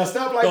 Okay. now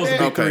stuff like Those are that.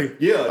 big Okay.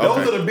 three. Yeah, those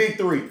Okay. are the big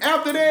three.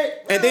 After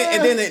that,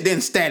 And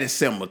then status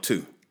symbol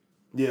too.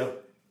 yeah.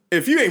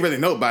 If you ain't really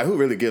nobody, who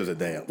really gives a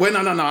damn? Well, no,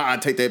 I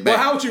take that back.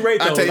 Well, how would you rate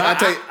those? I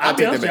take I'll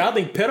be that honest with you, I back.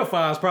 think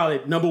pedophile is probably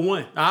number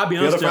one. I'll be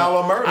honest with you.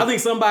 Pedophile or murder? I think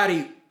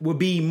somebody would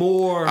be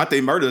more. I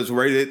think murder is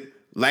rated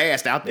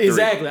last out the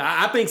Exactly.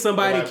 I think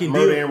somebody Like can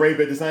murder do. and rape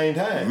at the same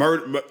time.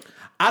 Murder.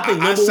 I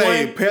think I number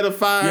say one.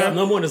 pedophile Yeah,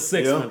 number one is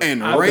sex Yeah. offender.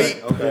 and I rape,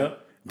 think- Okay.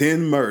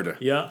 then murder.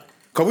 Yeah.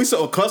 Cause we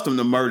so accustomed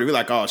to murder, we're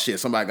like, oh shit,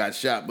 somebody got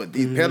shot. But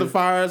these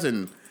pedophiles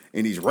and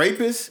these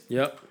rapists,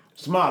 Yep.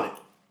 Smollet.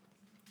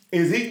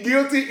 Is he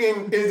guilty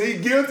in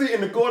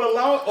the court of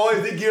law or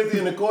is he guilty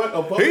in the court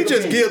of public he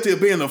just opinion? guilty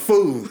of being a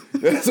fool.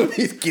 That's what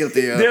he's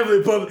guilty of.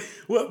 Definitely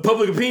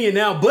public opinion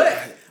now, but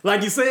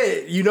like you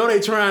said, you know they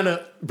trying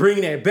to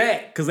bring that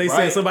back because they said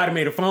Right. somebody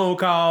made a phone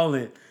call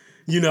and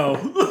they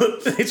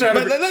trying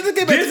But to. let's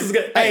get back This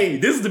to- is hey,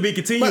 this is to be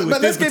continued. But, with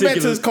but let's this get back to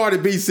particular- this Cardi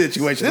B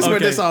situation. This is where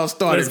Okay. this all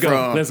started Let's go.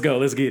 from. Let's go.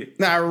 Let's get it.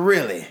 Now,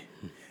 really,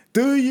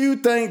 do you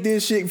think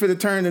this shit finna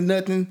turn to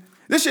nothing?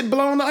 This shit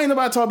blown up. Ain't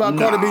nobody talking about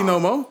Cardi B no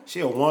more. She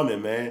a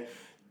woman, man.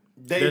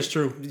 That's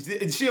true.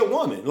 She a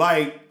woman.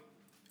 Like,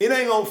 it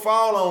ain't gonna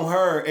fall on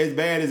her as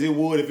bad as it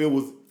would if it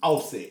was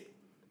Offset.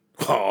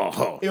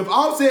 Oh, If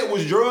Offset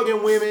was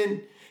drugging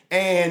women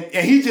and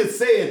he just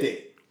said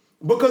that.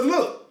 Because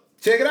look,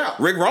 check it out.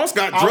 Rick Ross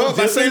got I was drugged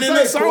by just saying gonna in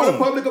that say, court of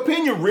song. public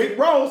opinion, Rick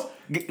Ross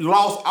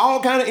lost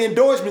all kind of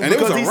endorsements And it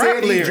was because a he rap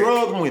said he lyric.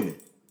 drugged women.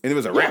 And it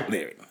was a rap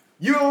lyric.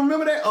 You don't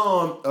remember that?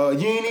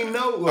 You ain't even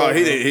know. Oh,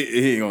 he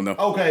ain't gonna know.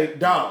 Okay,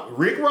 dog.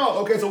 Rick Ross.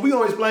 Okay, so we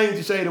gonna explain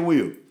to Shade and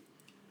Will.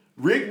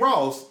 Rick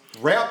Ross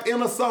rapped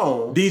in a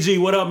song. DG,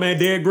 what up, man?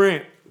 Derek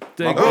Grant.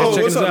 Check Oh, us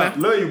what's up, out.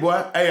 man? Love you,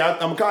 boy. Hey, I'm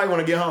gonna call you when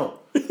I get home.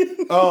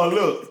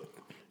 Look.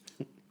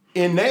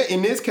 In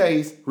this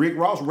case, Rick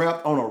Ross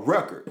rapped on a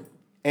record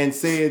and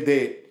said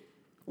that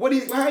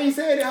how he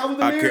said it? How was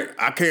the lyric?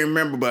 I can't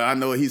remember, but I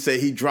know he said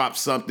he dropped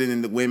something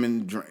and the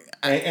women drink.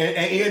 And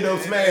end up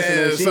smashing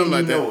Yeah, it. She something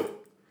didn't even like know it.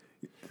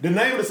 The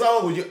name of the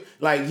song was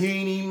like you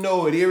ain't even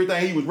know it.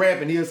 Everything he was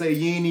rapping, he'll say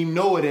you ain't even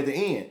know it at the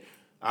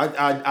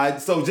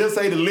end. So just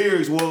say the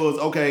lyrics was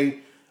okay.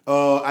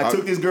 I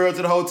took this girl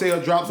to the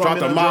hotel, dropped something Dropped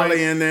in a her Molly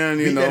drink, in there, and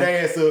you beat know.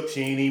 that ass up.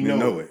 She ain't even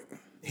know it. it.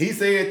 He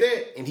said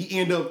that, and he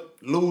ended up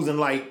losing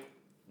like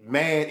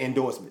mad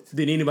endorsements.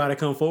 Did anybody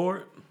come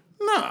forward?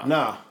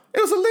 Nah. It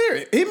was a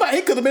lyric.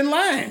 He could have been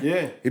lying.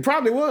 Yeah. He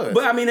probably was.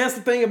 But I mean, that's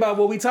the thing about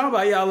what we talk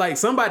about, y'all. Like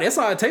somebody, that's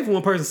all it take for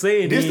one person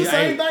saying. This the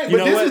same thing,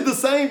 but this is the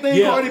same thing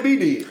Yeah. Cardi B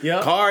did.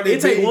 Yeah, Cardi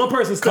it take B. one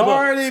person step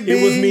Cardi up. B.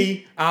 It was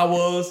me. I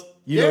was.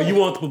 You know, Yeah. you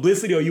want the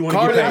publicity or you want to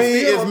Cardi get B paid.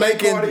 is Still don't think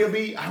making- Cardi will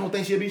be. I don't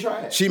think she'll be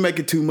tried. she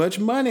making too much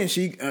money.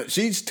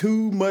 She's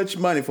too much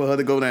money for her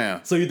to go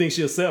down. So you think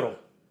she'll settle?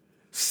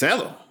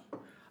 Settle.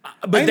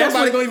 But Ain't that's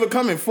nobody what. gonna even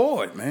coming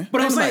forward, man.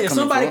 But I'm Ain't saying, if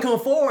coming somebody forward.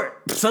 come forward,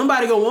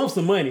 somebody gonna want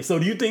some money. So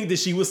do you think that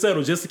she would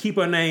settle just to keep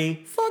her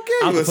name? Fuck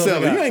yeah, out you the a seller.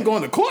 public You eye? ain't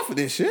going to court for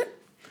this shit.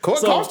 Court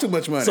costs too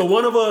much money. So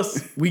one of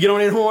us, we get on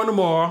that horn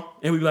tomorrow,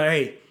 and we be like,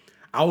 "Hey,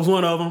 I was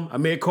one of them. I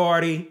met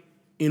Cardi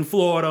in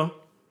Florida.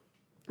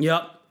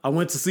 Yep, I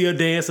went to see her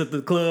dance at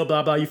the club,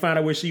 blah, blah. You find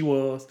out where she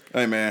was.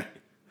 Hey, man.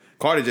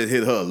 Cardi just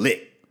hit her a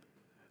lick.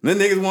 Them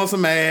niggas want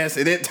some ass.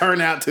 It didn't turn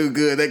out too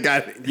good. They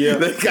got hit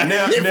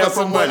Now for some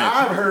from what money.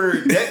 I've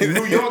heard, that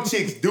New York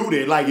chicks do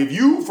that. Like if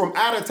you from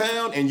out of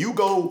town and you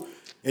go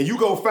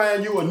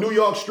find you a New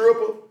York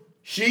stripper,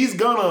 she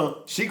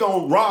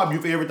gonna rob you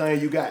for everything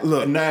you got.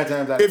 Look, 9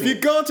 times out of 10. If you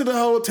go to the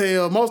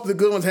hotel, most of the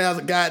good ones have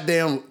a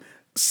goddamn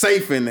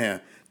safe in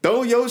there.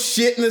 Throw your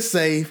shit in the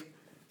safe.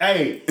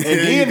 Hey, and There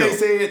then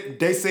you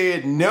they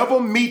said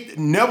never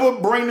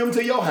bring them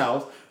to your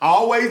house.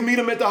 Always meet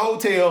them at the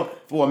hotel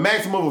for a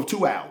maximum of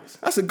 2 hours.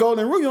 That's a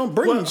golden rule. You don't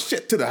bring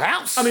shit to the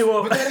house. I mean,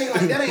 well, But that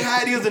ain't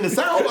how it is in the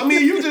South. I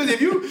mean,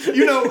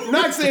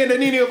 not saying that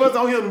any of us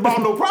on here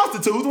bought no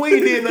prostitutes. We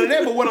ain't did none of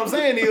that. But what I'm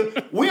saying is,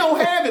 we don't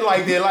have it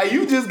like that. Like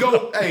you just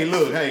go, hey,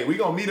 look, we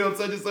gonna meet up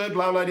such and such,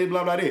 blah blah this,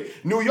 blah blah this.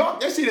 New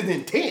York, that shit is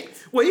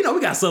intense. well,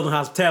 we got Southern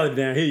hospitality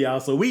down here, y'all.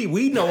 So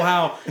we know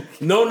how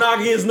no knock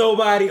against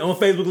nobody on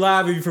Facebook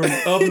Live if you're from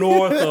up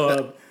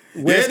north.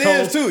 West Yeah,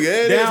 it is Coast. too. Yeah,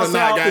 it Down is a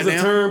knock, south is a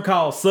goddamn. term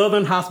called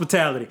Southern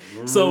hospitality.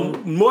 So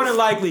more than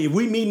likely, if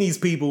we meet these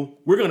people,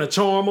 we're gonna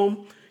charm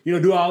them.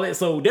 Do all that.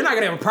 So they're not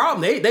gonna have a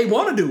problem. They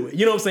want to do it.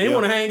 You know what I'm saying? They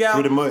want to hang out.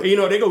 Pretty much. They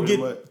go Pretty get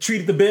much.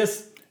 treated the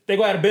best. They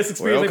go have the best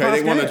experience. Well,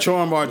 okay, they want to have.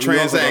 charm our New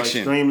Yorkers are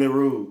transaction. extremely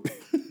rude.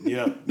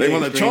 Yeah, They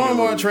want to extremely charm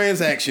our rude.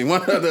 transaction.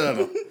 One or the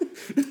other.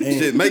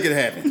 Shit, make it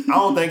happen. I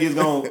don't think it's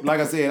gonna. Like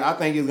I said, I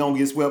think it's gonna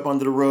get swept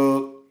under the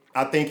rug.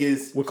 I think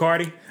it's. With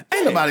Cardi.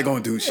 Ain't nobody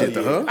gonna do shit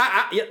to her.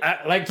 I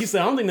like you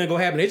said, I don't think that's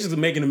gonna happen. They're just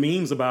making the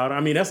memes about it. I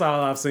mean, that's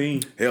all I've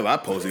seen. Hell, I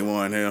posted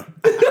one here.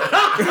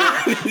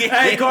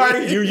 Hey,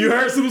 Cardi, you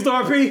heard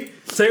Superstar P?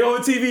 Take over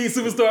TV,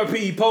 Superstar P.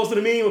 He posted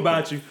a meme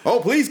about you. Oh,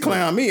 please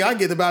clown me. I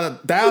get about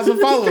 1,000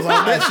 followers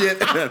on that shit.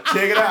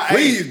 Check it out.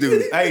 Please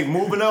do. Hey,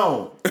 moving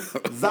on.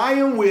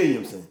 Zion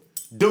Williamson,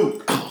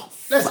 Duke.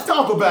 Let's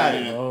talk about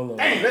it.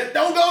 Hey,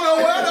 don't go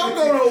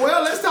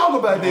nowhere. Let's talk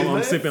about this,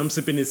 man. I'm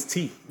sipping this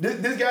tea.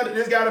 This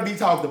got to be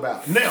talked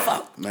about.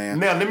 Now, man.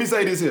 Now, let me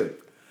say this here.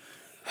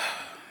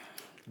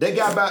 They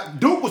got about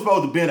Duke was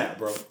supposed to been out,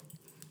 bro.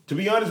 To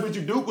be honest with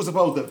you, Duke was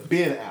supposed to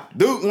been out.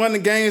 Duke won the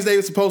games they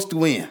were supposed to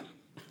win.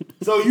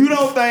 So you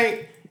don't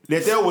think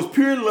that there was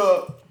pure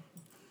luck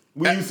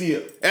when you see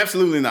it?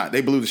 Absolutely not.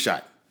 They blew the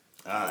shot.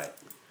 All right.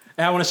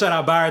 I want to shout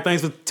out Byron.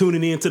 Thanks for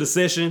tuning in to the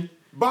session.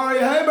 Barry,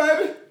 hey,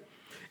 baby.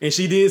 And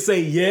she did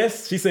say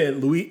yes. She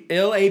said,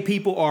 LA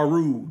people are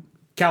rude.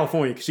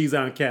 California, 'cause she's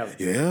out in Cali.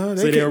 Yeah,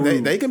 So they're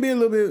rude. they can be a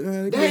little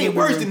bit. They ain't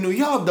worse than New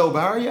York, though,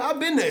 Barry. I've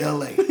been to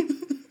LA.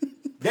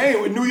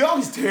 New York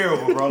is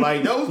terrible, bro.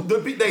 Like,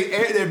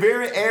 they're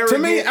very arrogant. To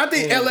me, I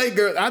think LA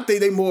girls, I think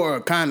they more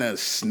kind of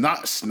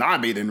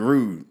snobby than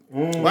rude.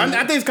 Well, I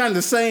think it's kind of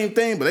the same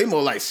thing, but they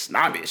more like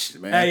snobbish,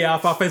 man. Hey, y'all,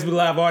 for our Facebook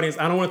Live audience,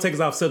 I don't want to take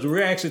us off subject.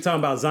 We're actually talking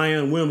about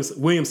Zion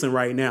Williamson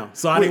right now.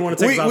 So I didn't want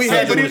to take us off we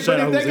subject. had- But Shout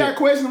out if they who's got there.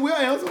 questions, we'll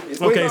answer.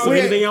 Okay, so we-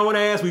 anything y'all want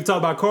to ask? We've talked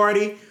about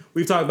Cardi.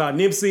 We've talked about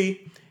Nipsey.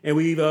 And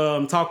we've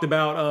talked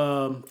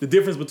about the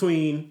difference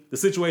between the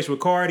situation with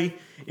Cardi.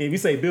 And we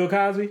say Bill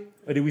Cosby?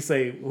 Or did we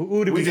say,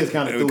 who did we We just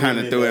kind of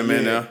threw him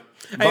in there.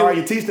 Barry,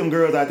 you teach them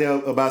girls out there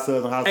about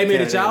Southern Hey hospitality.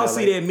 man, did y'all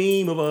see that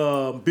meme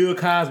of Bill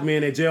Cosby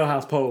in that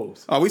jailhouse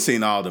pose? Oh, we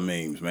seen all the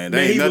memes, man. There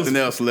Man, ain't he nothing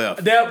was- else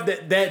left.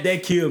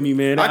 That killed me,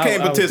 man. I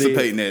can't was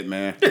participate dead. in that,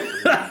 man.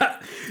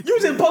 You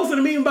just posted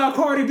a meme about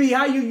Cardi B.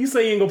 How you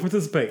say you ain't gonna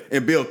participate?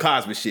 And Bill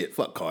Cosby shit.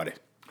 Fuck Cardi.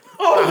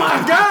 Oh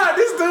my God,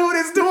 this dude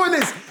is doing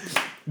this.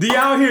 Do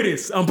y'all hear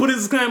this? I'm putting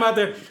this disclaimer out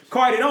there.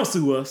 Cardi, don't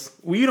sue us.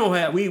 We don't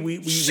have. We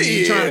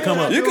trying to come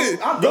up. You could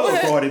I go love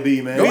ahead. Cardi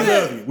B, man. Go We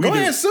ahead. love you. We Go do.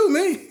 ahead and sue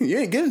me. You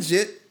ain't getting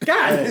shit.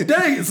 God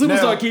dang, Superstar,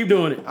 Now, keep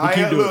doing it. I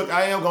Keep am, doing look,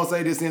 I am gonna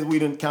say this since we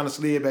done kind of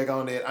slid back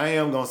on that. I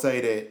am gonna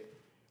say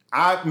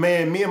that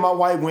me and my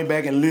wife went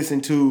back and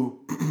listened to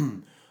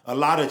a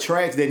lot of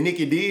tracks that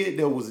Nicki did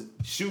that was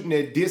shooting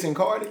at dissing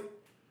Cardi.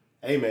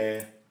 Hey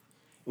man,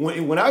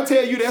 when I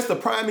tell you that's the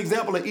prime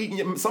example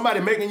of somebody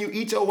making you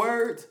eat your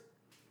words,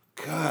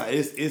 God,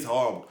 it's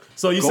horrible.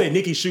 So you say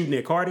Nicki shooting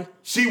at Cardi?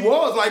 She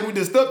was like with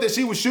the stuff that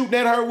she was shooting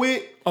at her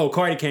with, Oh,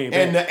 Cardi came back.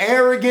 and the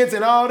arrogance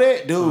and all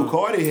that, dude.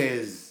 Cardi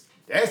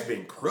that's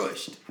been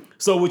crushed.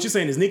 So what you're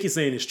saying is Nicki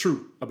saying is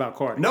true about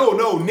Cardi?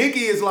 No, Nicki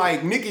is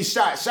like, Nicki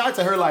shots at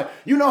her like,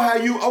 you know how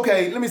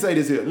okay, let me say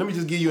this here. Let me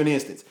just give you an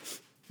instance.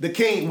 The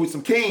king with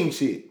some king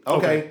shit,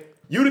 okay?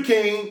 You the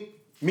king,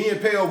 me and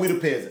Pale, we the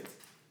peasants.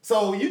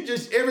 So you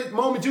just, every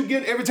moment you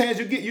get, every chance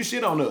you get, you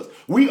shit on us.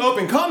 We up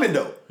and coming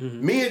though.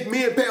 Me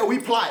and Pale, we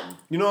plotting.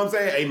 You know what I'm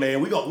saying? Hey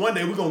man, one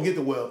day we gonna get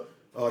to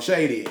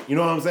Shady. You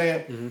know what I'm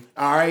saying?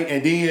 All right,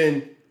 and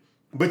then,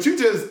 but you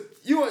just,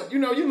 you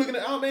looking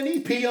at, oh man,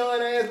 these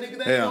peon ass niggas,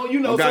 they don't, you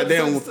know.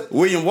 Goddamn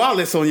William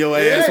Wallace on your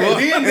Yeah, ass. and Well.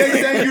 then next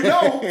thing you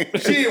know,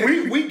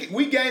 shit,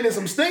 we gaining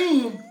some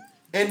steam,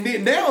 and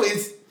then now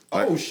it's,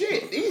 oh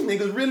shit, these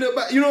niggas really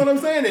about, you know what I'm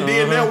saying? And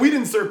then now we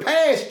done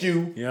surpassed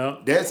you. Yeah.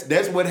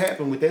 That's what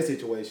happened with that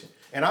situation,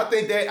 and I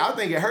think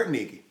it hurt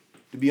Nicki.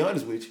 To be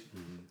honest with you,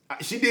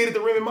 she did it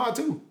to Remy Ma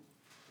too.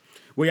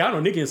 Well, y'all know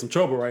Nicki in some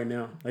trouble right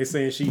now. They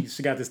saying she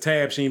got this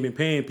tab. She ain't been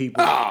paying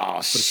people Oh, for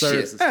the shit.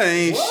 services. That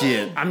ain't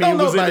shit. I mean, don't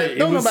it was nobody, in the- it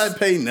don't was- nobody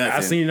pay nothing. I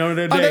seen it on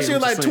the other Oh, day. that shit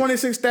I'm like just saying.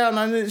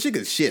 $26,000. She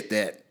could shit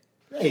that.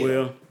 Hey,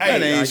 Well, That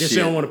ain't I guess shit. she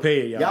don't want to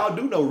pay it, y'all. y'all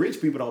do know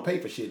rich people don't pay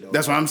for shit though.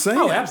 That's what I'm saying.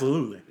 Oh,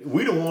 absolutely.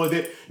 We the ones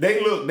that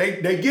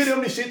they give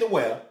them the shit to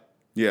wear.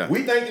 Yeah.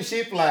 We think the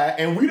shit fly,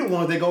 and we the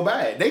ones that go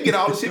buy it. They get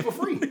all the shit for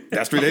free.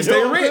 That's why they You stay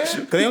know what I'm rich.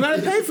 saying? Because they don't got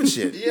to pay for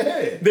shit.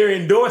 Yeah. They're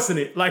endorsing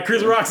it, like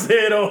Chris Rock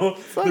said on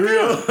the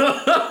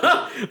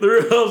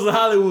Real Hubs of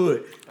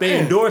Hollywood. They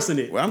endorsing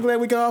it. Well, I'm glad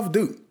we got off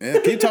Duke. Yeah,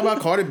 keep talking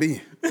about Cardi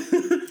B.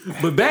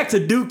 But back to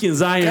Duke and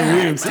Zion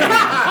Williamson.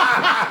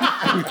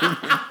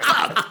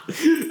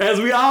 As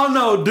we all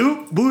know,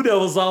 Duke Blue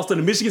Devils lost to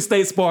the Michigan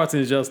State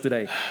Spartans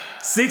yesterday,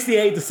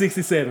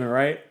 68-67.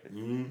 Right?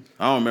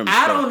 I don't remember.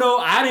 I don't know.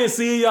 I didn't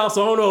see y'all,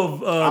 so I don't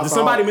know if did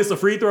somebody miss a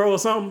free throw or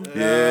something.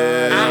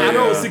 Yeah. I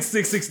know it was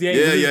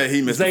 66-68. Yeah,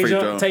 he missed the free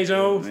throw. Tay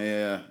Jones,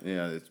 Yeah.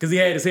 because he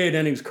had his head down,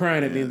 and he was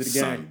crying at the end of the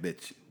Son game. of a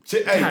bitch.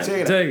 Hey, God, check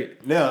take it out.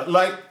 it. Now,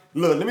 like,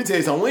 look, let me tell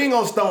you something. We ain't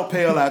gonna stomp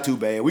Pale out too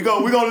bad. We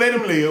gonna let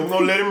him live. We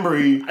gonna let him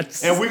breathe,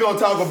 and we gonna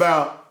talk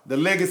about the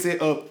legacy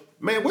of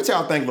man. What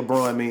y'all think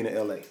LeBron mean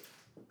to LA?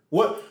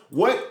 What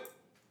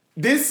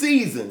this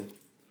season?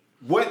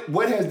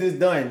 What has this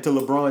done to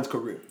LeBron's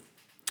career?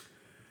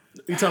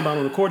 You talking about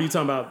on the court? Or you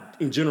talking about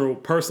in general,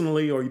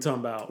 personally, or you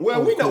talking about? Well,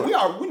 on we the know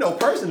court? we know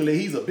personally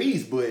he's a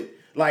beast, but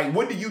like,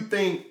 what do you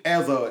think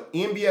as a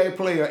NBA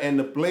player and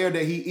the player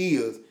that he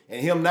is, and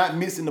him not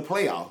missing the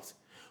playoffs?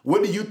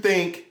 What do you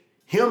think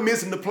him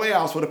missing the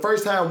playoffs for the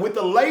first time with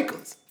the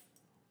Lakers?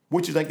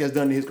 What you think that's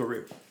done to his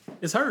career?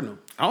 It's hurting him.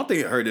 I don't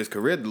think it hurt his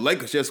career. The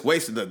Lakers just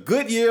wasted a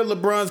good year of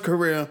LeBron's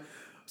career,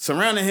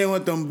 surrounding him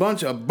with them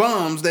bunch of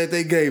bums that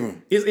they gave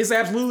him. It's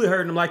absolutely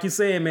hurting him. Like you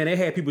said, man, they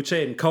had people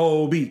chatting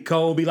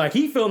Kobe. Like,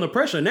 he feeling the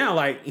pressure now.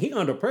 Like, he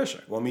under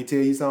pressure. Want me to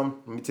tell you something?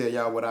 Let me tell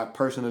y'all what I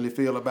personally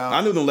feel about. I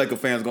knew them Laker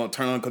fans gonna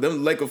turn on because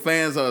them Laker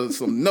fans are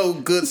some no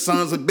good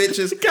sons of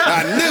bitches.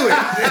 I knew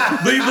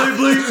it.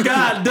 Bleep.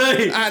 God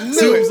dang. I knew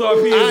Superstar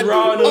it. P is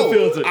raw and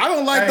unfiltered. I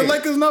don't like the Hey.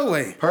 Lakers no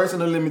way.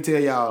 Personally, let me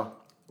tell y'all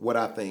what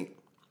I think.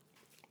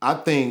 I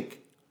think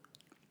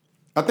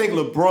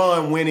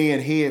LeBron went in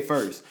head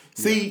first.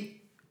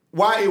 See,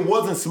 why it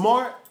wasn't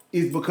smart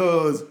is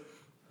because,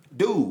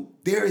 dude,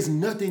 there is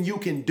nothing you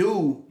can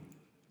do.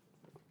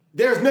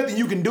 There's nothing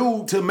you can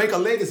do to make a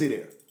legacy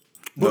there.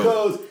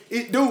 Because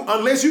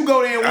unless you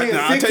go there and win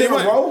I'll 6 tell you in a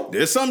what, row,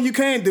 there's something you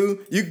can't do.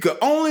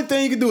 Only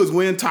thing you can do is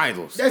win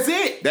titles. that's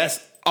it. That's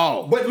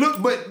all. But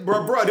look,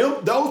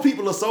 bro, those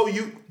people are so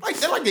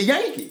they're like the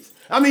Yankees.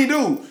 I mean,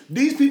 dude,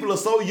 these people are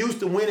so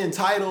used to winning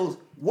titles.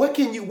 What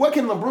can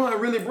LeBron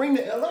really bring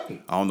to LA?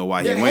 I don't know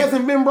why he That went.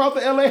 hasn't been brought to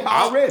LA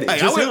already. Hey,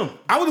 Just I him.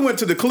 would have went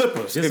to the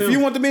Clippers. Just if him. you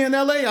want to be in LA,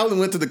 I would have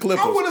went to the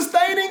Clippers. I would have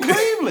stayed in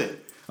Cleveland.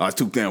 Oh, it's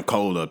too damn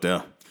cold up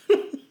there.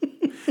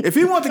 If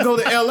you want to go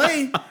to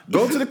LA,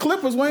 go to the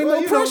Clippers. Where ain't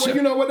Well, no pressure.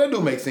 you know what? That do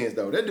make sense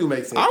though. That do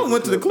make sense. I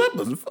went to the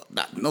Clippers.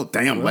 No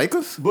damn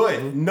Lakers.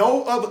 But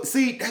no other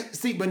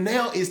but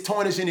now it's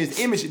tarnishing his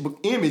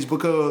image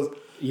because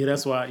Yeah,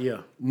 that's why, yeah.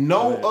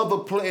 no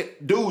other player,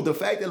 dude, the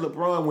fact that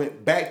LeBron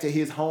went back to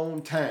his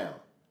hometown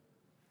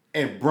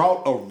and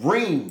brought a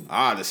ring.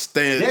 I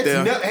understand That's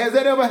there. has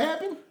that ever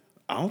happened?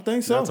 I don't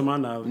think so. Not to my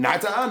knowledge.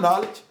 Not to our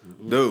knowledge.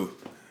 Dude.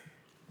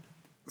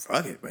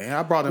 Fuck it, man.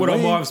 I brought him What up,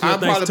 in. Mark Smith? I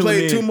Thanks probably for played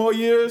tuning 2 in. more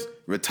years,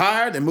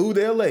 retired, and moved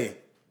to LA.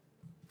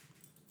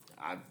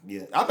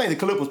 I think the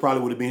Clippers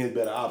probably would have been his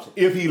better option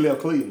if he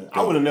left Cleveland.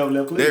 I would have never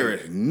left Cleveland. There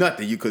is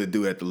nothing you could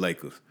do at the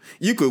Lakers.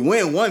 You could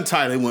win one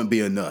title, it wouldn't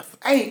be enough.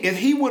 Hey, if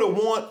he would have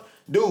won,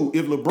 dude,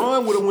 if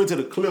LeBron would have went to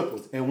the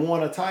Clippers and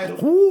won a title,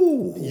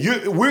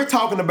 we're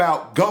talking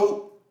about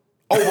GOAT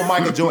over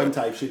Michael Jordan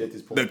type shit at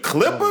this point. The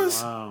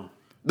Clippers? Wow.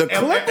 The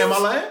Clippers? Am I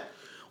lying?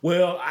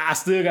 Well, I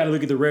still got to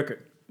look at the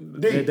record.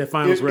 That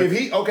finals if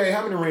record.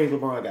 how many rings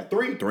LeBron got?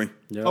 3? 3.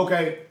 Yeah.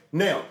 Okay,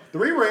 now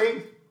 3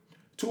 rings.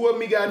 2 of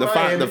them he got in The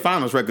Miami.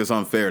 finals record's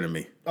unfair to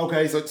me.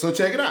 Okay, so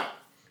check it out.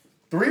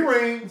 3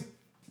 rings,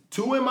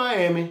 2 in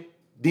Miami.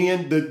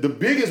 Then the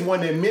biggest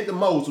one that meant the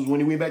most was when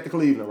he went back to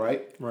Cleveland,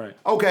 right? Right.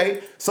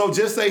 Okay, so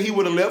just say he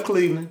would have left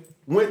Cleveland,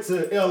 went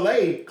to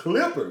LA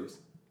Clippers,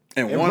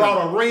 And and won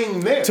brought a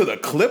ring there. to the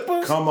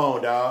Clippers? Come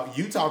on, dog.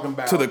 You talking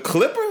about To the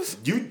Clippers?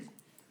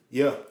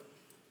 Yeah.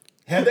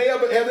 Have they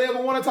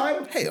ever won a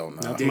title? Hell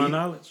no. Not to my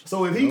knowledge.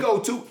 So if he go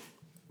to,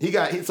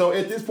 so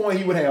at this point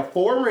he would have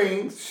 4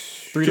 rings.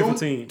 3 different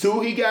teams. 2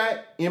 he got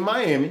in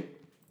Miami.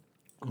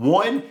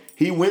 1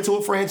 he went to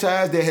a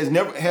franchise that has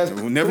never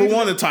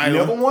won a title.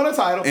 Never won a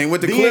title. And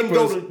with the then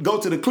Clippers- go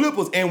to the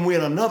Clippers and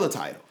win another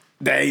title.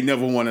 They ain't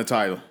never won a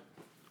title.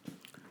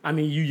 I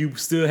mean, you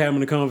still having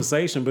the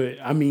conversation, but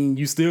I mean,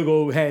 you still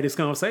go have this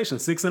conversation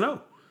 6-0.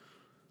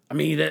 I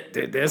mean,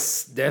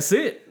 that's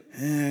it.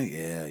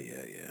 Yeah.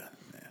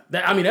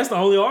 I mean, that's the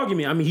only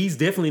argument. I mean, he's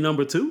definitely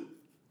number 2.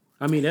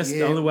 I mean, that's the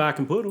Yeah. only way I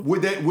can put him.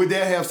 Would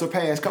that have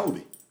surpassed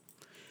Kobe?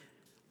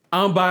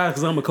 I'm biased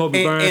because I'm a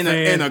Kobe Bryant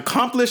fan. In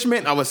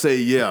accomplishment, I would say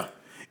yeah.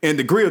 In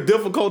degree of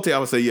difficulty, I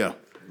would say yeah.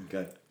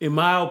 Okay. In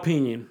my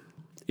opinion,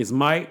 it's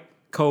Mike,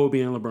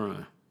 Kobe and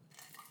LeBron.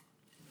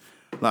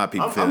 A lot of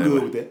people feel I'm that good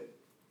way. with that.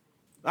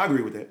 I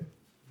agree with that.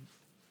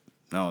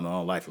 I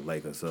don't like the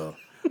Lakers, so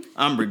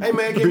I'm Hey,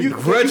 man, can you-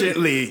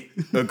 begrudgingly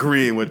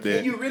agreeing with that.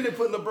 Can you really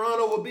put LeBron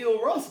over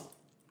Bill Russell?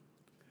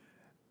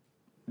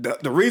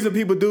 The reason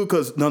people do,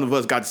 because none of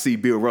us got to see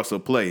Bill Russell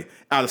play.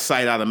 Out of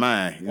sight, out of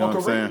mind. You know what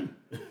I'm saying?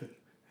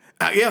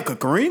 Yeah, because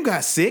Kareem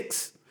got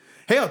 6.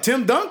 Hell,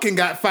 Tim Duncan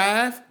got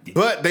 5.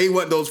 But they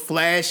weren't those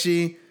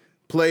flashy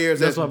players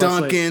that's what I'm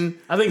about to say. dunking,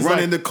 I think it's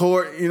running like- the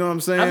court. You know what I'm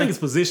saying? I think it's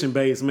position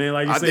based, man.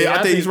 Like you I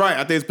said, think he's right.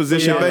 I think it's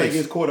position I think based.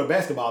 it's quarter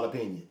basketball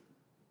opinion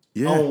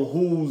Yeah. on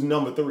who's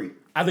number 3.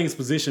 I think it's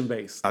position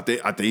based. I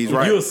think he's If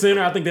right. you're a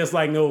center, I think that's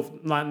like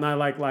not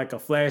like a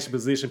flash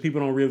position. People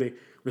don't really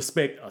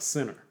respect a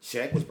center.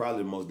 Shaq was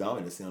probably the most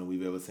dominant center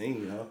we've ever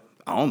seen, huh?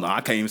 I don't know.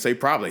 I can't even say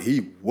probably.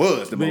 He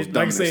was the most Like I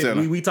dominant said,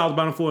 center. we talked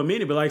about him for a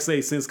minute, but like I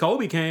say, since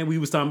Kobe came, we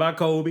was talking about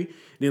Kobe.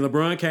 Then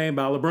LeBron came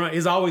about LeBron.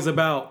 It's always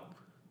about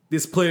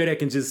this player that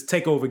can just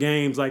take over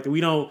games. Like we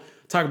don't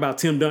talk about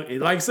Tim Duncan.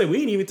 Like I said, we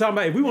ain't even talking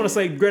about, if we want to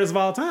say greatest of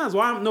all times,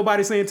 why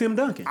nobody saying Tim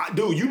Duncan?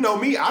 Dude, you know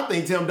me. I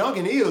think Tim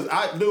Duncan is.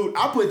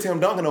 I put Tim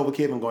Duncan over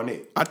Kevin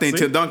Garnett. I think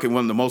Tim Duncan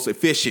one of the most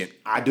efficient,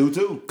 I do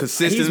too.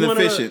 consistent, and one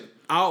of the- efficient.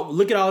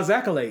 look at all his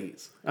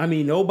accolades. I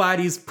mean,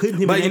 nobody's putting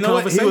him But in you that know what?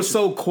 conversation. He was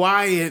so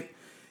quiet.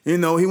 You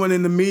know, he went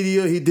in the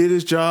media. He did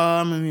his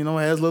job, and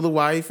had his little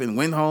wife, and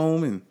went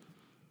home. And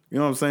you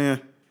know what I'm saying?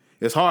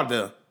 It's hard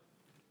to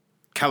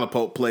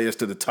catapult players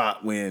to the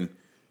top when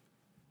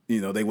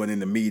they went in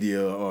the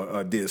media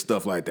or did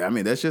stuff like that. I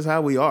mean, that's just how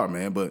we are,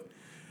 man. But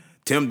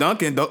Tim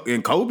Duncan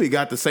and Kobe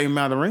got the same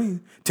amount of ring.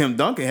 Tim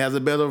Duncan has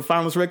a better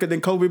finals record than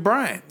Kobe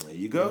Bryant. There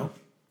you go.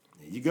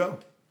 There you go.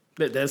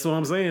 That's what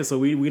I'm saying. So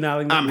we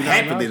not. I'm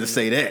happy to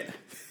say that.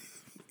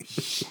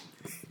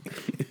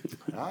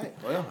 All right.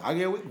 Well, I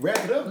guess we can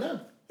wrap it up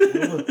now.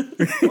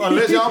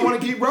 Unless y'all want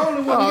to keep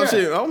rolling. What we Oh got?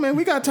 shit! Oh man,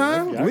 we got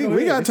time. Yeah, we go got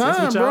ahead. That's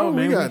time, what bro. y'all, We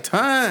man. got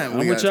time. I'm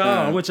We with got y'all.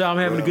 time. I'm with y'all. I'm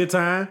having a good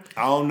time.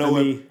 I don't know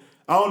I mean-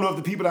 I don't know if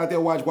the people out there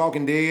watch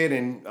Walking Dead,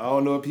 and I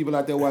don't know if people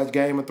out there watch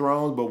Game of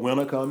Thrones, but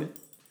winter coming.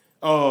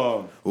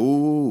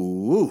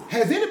 Ooh.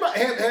 Has anybody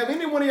have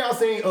any one of y'all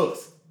seen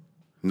Us?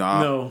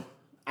 Nah. No,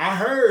 I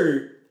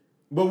heard,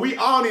 but we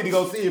all need to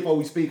go see it before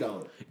we speak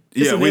on it.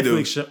 it's Yeah, a we Netflix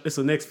do. show. It's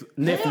a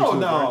Netflix. Hell movie,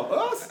 no,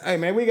 right? Us. Hey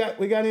man, we got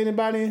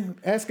anybody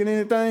asking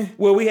anything?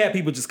 Well, we had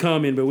people just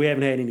come in, but we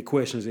haven't had any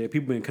questions yet.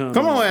 People been coming.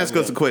 Come on, ask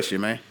us a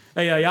question, man.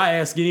 Hey, y'all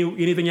ask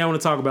anything y'all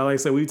want to talk about. Like I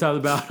said, we talked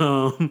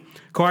about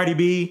Cardi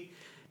B,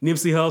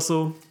 Nipsey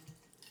Hussle,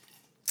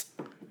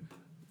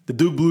 the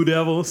Duke Blue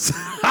Devils.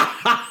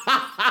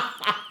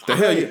 What the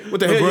hell you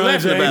LeBron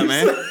laughing about, James.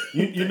 man?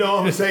 You know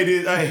I'm gonna say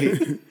this.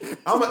 Hey,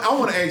 I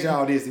want to ask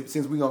y'all this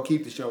since we gonna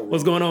keep the show.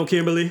 What's going on,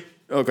 Kimberly?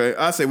 Okay,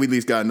 I say we at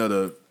least got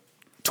another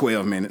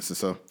 12 minutes or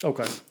so.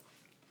 Okay.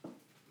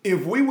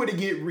 If we were to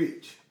get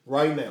rich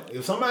right now,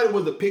 if somebody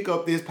was to pick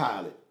up this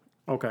pilot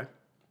Okay.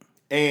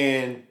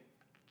 and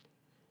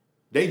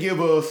they give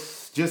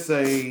us just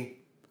say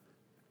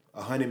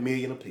 $100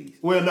 million apiece.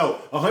 Well, no,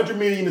 $100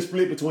 million is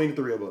split between the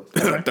three of us.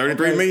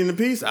 33 million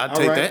apiece. I'll All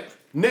take right. that.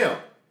 Now,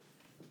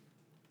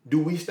 do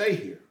we stay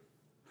here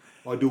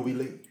or do we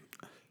leave?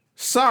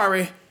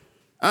 Sorry,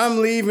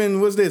 I'm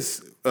leaving. What's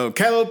this?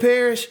 Callow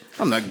Parish?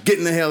 I'm not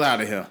getting the hell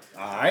out of here.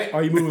 All right.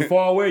 Are you moving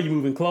far away? Are you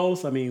moving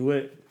close? I mean,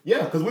 what?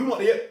 Yeah, because we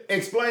want to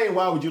explain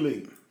why would you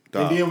leave,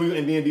 Dog.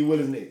 and then D.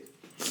 Willis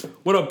next.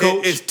 What up,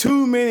 Coach? It's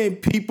too many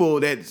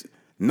people that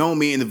know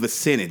me in the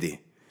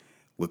vicinity.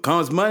 What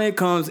comes money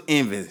comes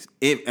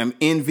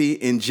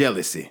envy and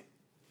jealousy.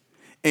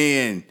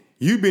 And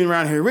you being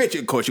around here rich,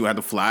 of course, you have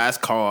the fly's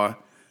car,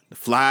 the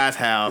fly's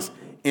house,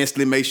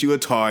 instantly makes you a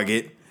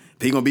target.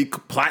 People gonna be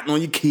plotting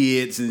on your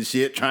kids and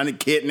shit, trying to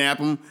kidnap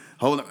them.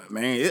 Hold on,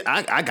 man,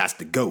 I got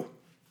to go.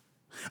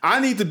 I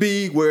need to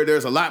be where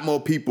there's a lot more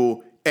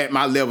people at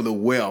my level of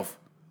wealth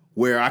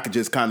where I could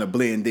just kind of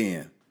blend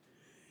in.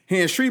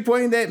 Here in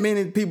Shreveport, ain't that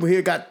many people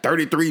here got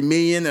 33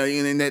 million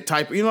in that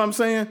type, you know what I'm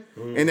saying?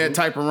 In that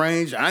type of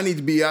range. I need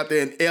to be out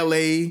there in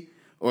LA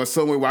or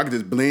somewhere where I can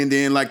just blend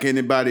in like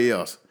anybody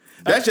else.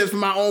 That's just for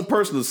my own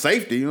personal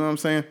safety, you know what I'm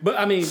saying? But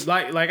I mean,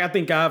 like I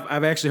think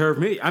I've actually heard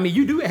from me. I mean,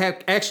 you do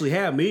actually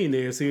have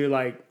millionaires here,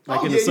 like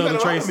in the Southern you got a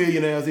lot Trace, of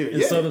millionaires here. in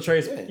Yeah. Southern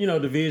Trace, Yeah.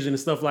 division and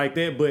stuff like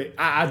that. But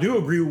I do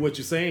agree with what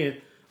you're saying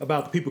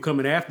about the people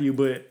coming after you.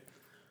 But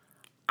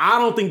I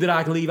don't think that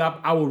I can leave.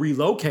 I will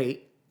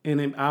relocate, and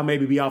then I'll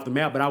maybe be off the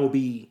map, but I will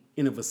be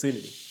in the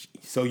vicinity.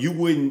 So you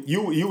wouldn't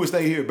you would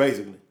stay here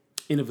basically.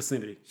 In the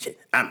vicinity.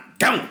 I'm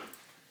gone.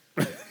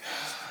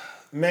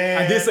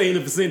 Man, I did say in the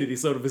vicinity,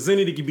 so the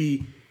vicinity could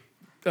be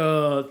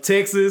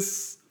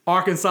Texas,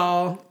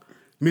 Arkansas,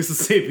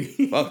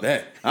 Mississippi. Fuck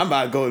that. I'm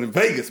about to go to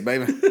Vegas,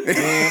 baby.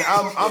 man,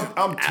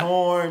 I'm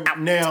torn.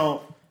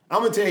 Now,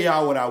 I'm gonna tell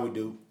y'all what I would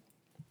do.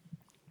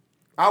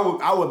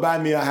 I would buy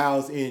me a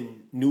house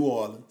in New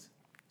Orleans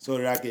so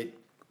that I could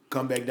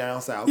come back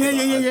down south. Yeah.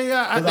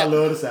 Because I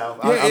love the South.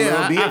 I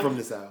love being from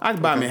the South. I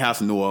can buy me a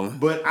house in New Orleans.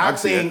 But I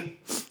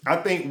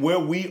think where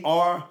we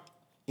are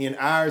in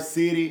our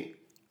city,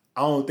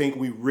 I don't think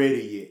we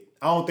ready yet.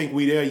 I don't think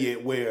we there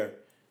yet where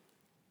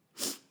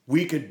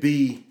we could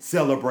be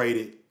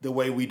celebrated the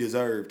way we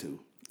deserve to.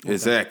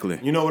 Exactly.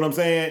 You know what I'm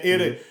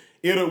saying?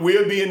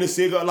 We'll be in the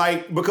cigar,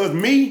 like, because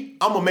me,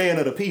 I'm a man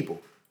of the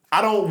people.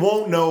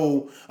 I'm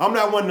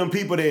not one of them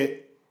people that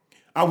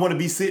I want to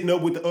be sitting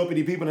up with the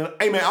uppity people. And,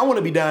 hey man, I want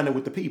to be down there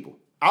with the people.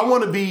 I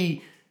want to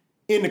be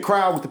in the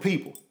crowd with the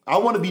people. I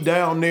want to be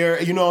down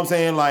there, you know what I'm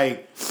saying?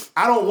 Like,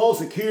 I don't want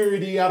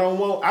security. I don't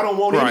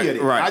want any of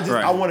it.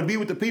 I want to be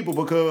with the people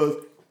because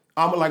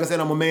like I said,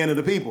 I'm a man of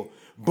the people.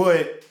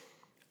 But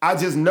I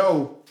just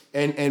know,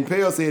 and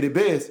Pell said it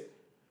best,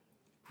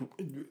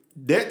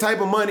 that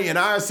type of money in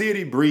our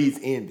city breeds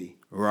envy.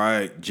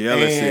 Right,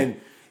 jealousy.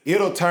 And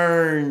it'll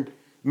turn,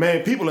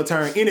 man, people will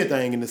turn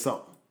anything into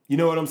something. You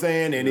know what I'm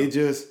saying? And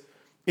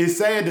it's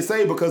sad to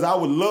say because I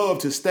would love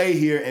to stay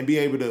here and be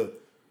able to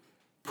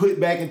put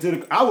back into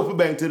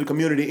the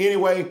community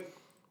anyway,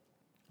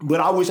 but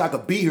I wish I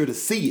could be here to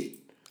see it.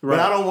 Right. But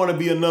I don't want to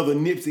be another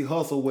Nipsey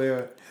Hussle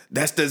where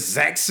that's the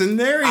exact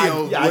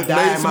scenario. I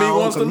die in my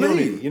own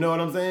community. You know what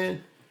I'm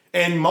saying?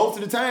 And most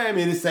of the time,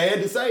 and it's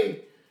sad to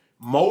say,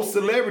 most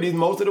celebrities,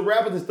 most of the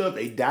rappers and stuff,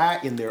 they die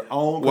in their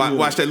own community.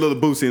 Watch that little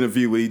Boosie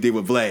interview what he did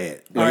with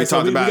Vlad. All right, he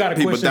talked about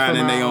people dying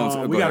in their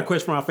own. We got a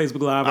question from our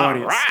Facebook Live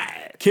audience.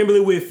 Right.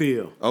 Kimberly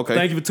Whitfield. Okay.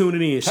 Thank you for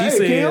tuning in. She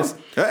says,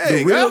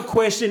 the real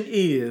question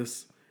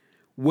is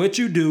what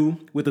you do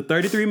with the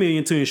 $33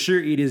 million to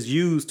ensure it is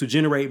used to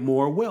generate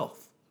more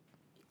wealth.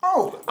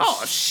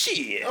 Oh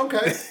shit.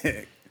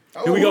 Okay.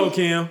 Here we go,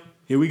 Kim.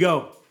 Here we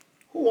go.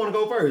 Who want to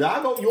go first?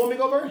 I go. You want me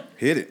to go first?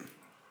 Hit it.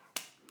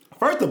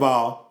 First of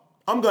all,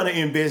 I'm going to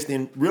invest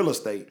in real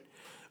estate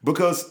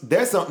because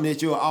that's something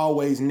that you'll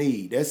always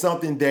need. That's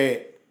something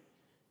that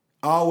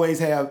always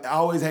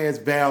has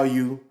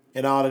value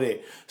and all of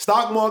that.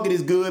 Stock market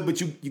is good, but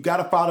you got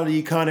to follow the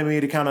economy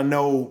to kind of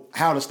know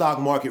how the stock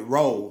market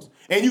rolls.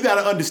 And you got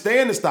to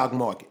understand the stock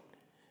market.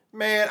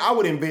 Man, I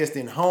would invest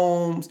in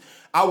homes.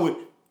 I would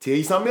tell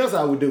you something else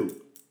I would do.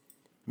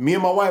 Me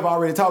and my wife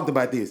already talked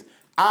about this.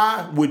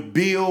 I would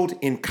build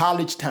in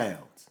college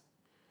towns.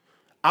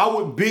 I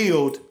would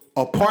build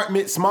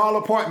small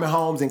apartment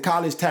homes in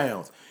college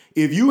towns.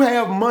 If you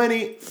have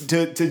money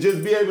to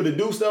just be able to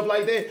do stuff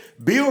like that,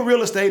 build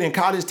real estate in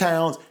college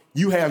towns,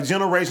 you have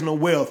generational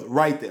wealth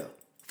right there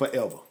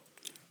forever.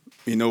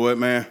 You know what,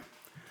 man?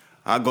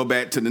 I'll go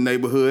back to the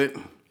neighborhood.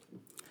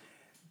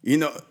 You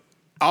know,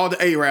 all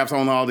the Arabs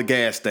own all the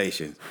gas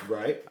stations.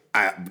 Right.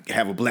 I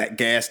have a black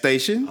gas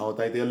station. I don't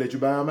think they'll let you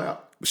buy them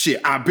out.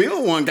 Shit, I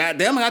build one.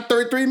 Goddamn, I got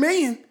 $33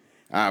 million.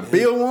 I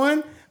build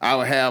one. I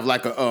would have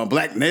like a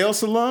black nail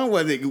salon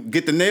where they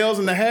get the nails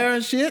and the hair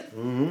and shit.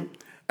 Mm-hmm.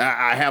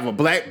 I have a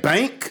black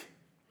bank.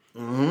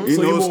 Mm-hmm. You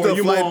know,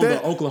 stuff like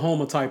that. The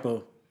Oklahoma type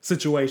of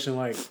situation,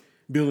 like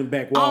building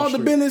back Wall Street. All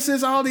the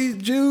businesses, all these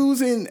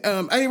Jews and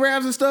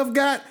Arabs and stuff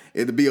got,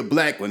 it'd be a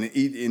black one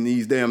in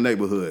these damn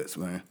neighborhoods,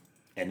 man.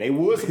 And they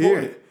would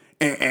support it.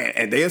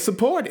 And they'll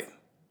support it.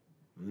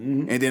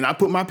 Mm-hmm. And then I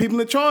put my people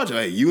in charge.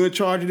 Hey, you in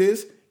charge of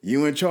this,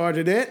 you in charge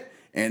of that,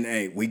 and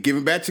hey, we give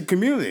it back to the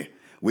community.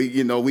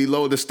 We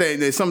lower the state.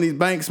 Some of these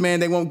banks,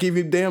 man, they won't give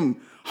you damn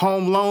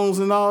home loans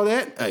and all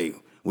that. Hey,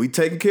 we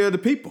taking care of the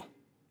people.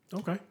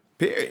 Okay.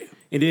 Period.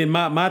 And then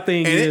my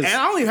thing is, and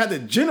I don't even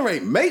have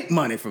to make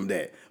money from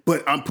that.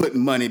 But I'm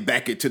putting money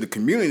back into the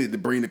community to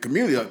bring the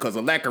community up because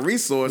a lack of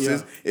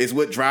resources is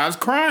what drives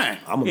crime.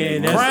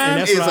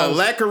 Crime is a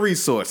lack of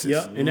resources.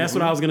 Yeah, and that's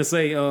what I was gonna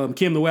say,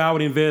 Kim. The way I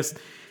would invest,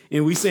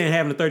 and we saying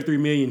having the $33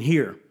 million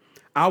here,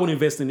 I would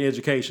invest in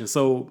education.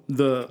 So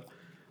the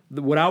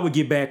what I would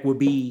get back would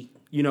be,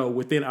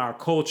 within our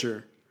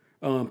culture,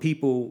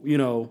 people,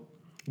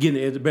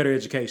 getting a better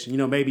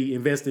education. Maybe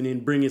investing in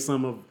bringing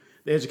some of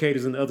the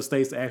educators in the other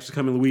states to actually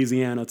come in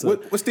Louisiana to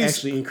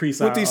actually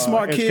increase what these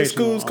smart kid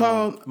schools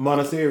called?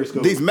 Montessori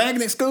schools. These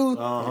magnet schools?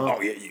 Uh-huh.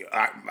 Oh,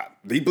 yeah.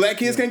 These black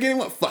kids can't get in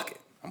one? Fuck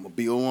it. I'm going to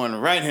build one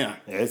right here.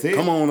 That's it.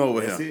 Come on over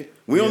here.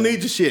 We don't need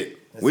your shit.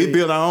 We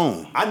build our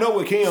own. I know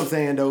what Kim's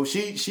saying, though.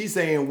 She's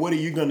saying, what are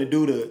you going to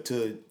do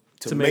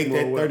to make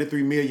that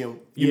 $33 million,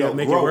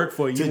 make grow it work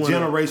for you. To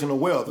generational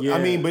wealth. Yeah. I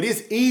mean, but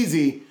it's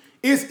easy.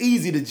 It's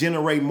easy to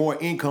generate more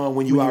income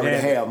when you already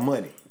have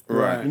money.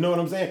 Right. You know what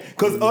I'm saying?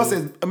 Because us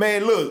as,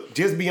 man, look,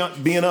 just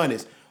being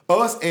honest,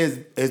 us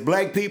as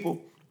black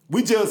people,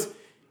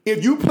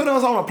 if you put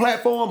us on a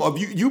platform, or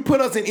you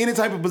put us in any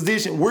type of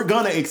position, we're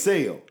going to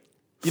excel.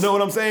 You know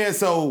what I'm saying?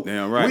 So,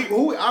 damn right.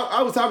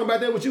 I was talking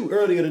about that with you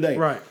earlier today.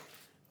 Right.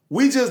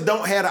 We just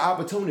don't have the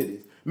opportunities.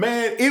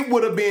 Man, it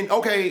would have been,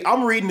 okay,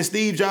 I'm reading the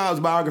Steve Jobs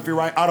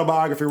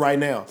autobiography right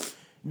now.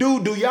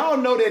 Dude, do y'all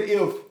know that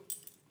if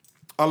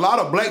a lot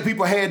of black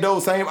people had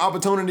those same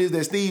opportunities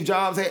that Steve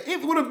Jobs had,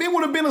 it would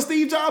have been a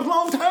Steve Jobs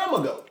long time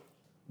ago.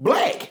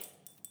 Black.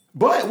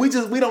 But we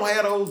don't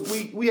have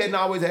those, we hadn't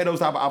always had those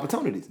type of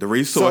opportunities. The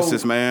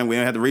resources, man. We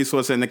don't have the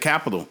resources in the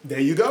capital. There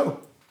you go.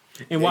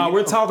 And while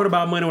we're talking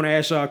about money, I want to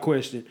ask y'all a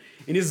question.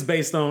 And this is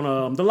based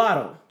on the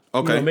lotto.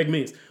 Okay. Make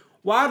millions.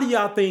 Why do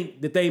y'all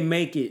think that they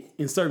make it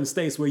in certain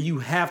states where you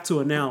have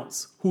to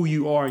announce who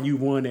you are and you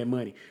won that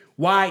money?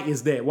 Why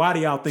is that? Why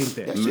do y'all think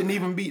that? That shouldn't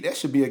even be, that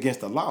should be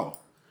against the law.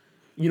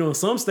 in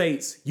some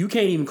states, you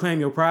can't even claim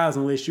your prize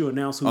unless you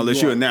announce who Unless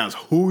you you are. announce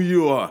who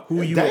you are.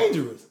 Who you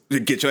dangerous. To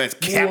get your ass are.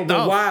 capped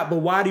But off.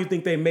 why do you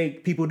think they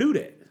make people do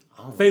that?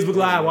 Facebook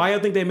Live, why do you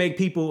think they make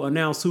people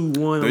announce who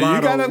won the You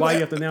lotto? gotta- Why you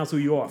have to announce who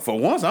you are? For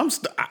once,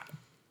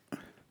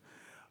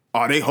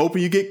 are they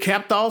hoping you get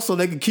capped off so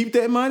they can keep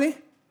that money?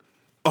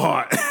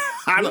 Or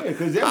I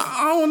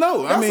don't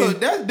know. I mean,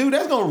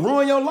 that's gonna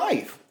ruin your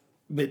life.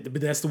 But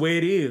that's the way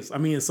it is. I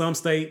mean, in some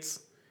states,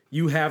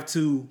 you have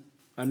to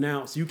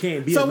announce. You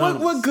can't be so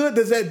anonymous. what good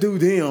does that do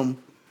them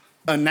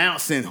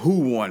announcing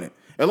who won it?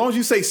 As long as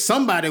you say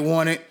somebody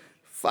won it,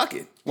 fuck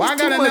it. Why I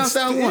It's gotta too announce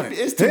much that I won it?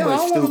 it's too Hell, much I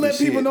don't want to stupid let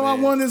people shit, know I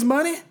man. won this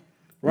money.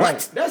 Right.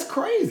 What? That's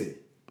crazy.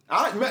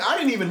 I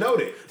didn't even know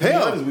that. To be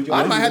Hell, honest with you, I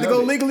didn't might have to even go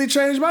know that. legally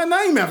change my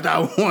name after I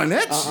won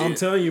that shit. I'm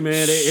telling you,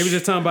 man. It was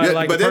just talking about Yeah,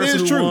 like the but that person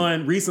is who true.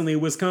 won recently in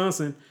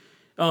Wisconsin.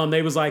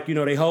 They was like,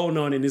 they holding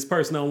on, and this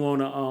person don't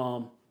want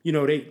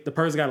to. The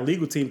person got a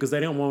legal team because they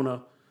didn't want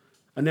to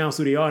announce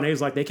who they are, and they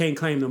was like, they can't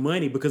claim the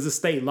money because it's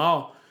state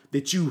law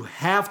that you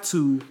have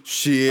to.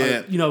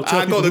 Shit. tell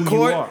I go people to who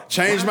court, you are.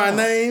 change my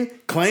name,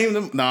 claim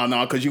them.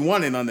 No, because you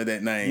won it under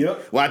that name.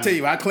 Yep. Well, I tell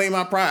you, I claim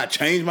my pride,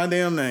 change my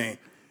damn name.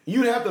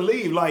 You'd have to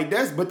leave. Like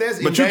that's But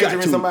you endangering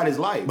got to. somebody's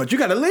life. But you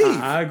got to leave.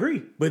 I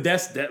agree, but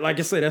that's like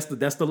I said,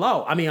 that's the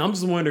law. I mean, I'm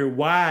just wondering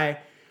why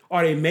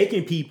are they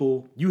making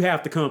people? You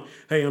have to come.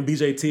 Hey, I'm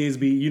BJ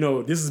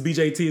Tisby. This is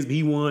BJ Tisby.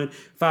 He won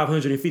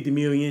 $550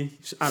 million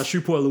out of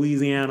Shreveport,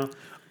 Louisiana.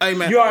 Hey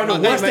man, You already know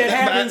but- once but- that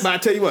happens. But I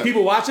tell you what,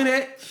 people watching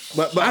that.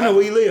 but I know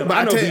where you live. But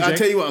I know I BJ.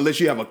 tell you what, unless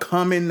you have a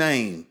common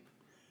name,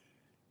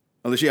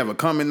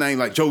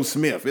 like Joe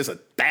Smith, it's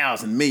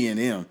 1,000 million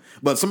M.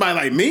 But somebody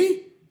like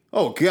me,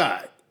 oh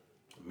God,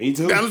 Me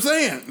too. you know what I'm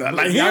saying,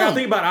 like Y'all gotta him.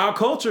 think about our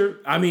culture.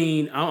 I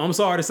mean, I'm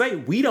sorry to say,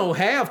 we don't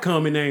have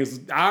common names.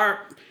 Our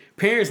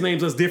parents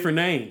names us different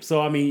names,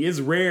 so I mean, it's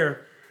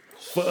rare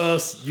for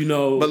us,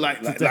 But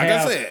like to I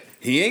have. said,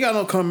 he ain't got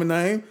no common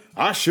name.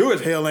 I sure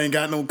as hell ain't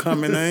got no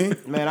common name.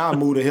 Man, I'll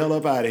move the hell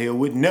up out of here.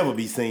 Would never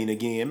be seen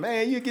again.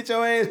 Man, you get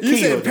your ass You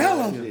killed. said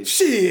Pelham?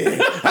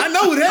 Shit, I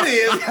know who that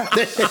is.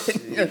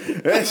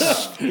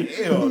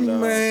 Hell no.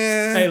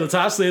 Man, Hey,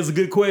 Latasha says a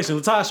good question.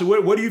 Latasha,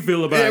 what do you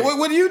feel about yeah, it?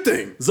 what do you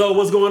think? Zoe,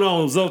 what's going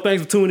on? Zoe,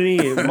 thanks for tuning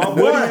in. What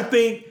do boy. you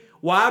think?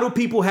 Why do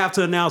people have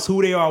to announce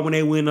who they are when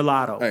they win the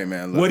lotto? Hey,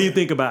 man, look. What do you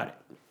think about it?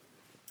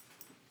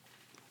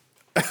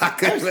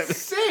 That's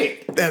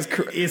sick. That's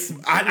crazy. It's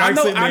I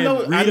know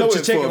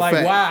it's for a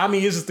fact. why. I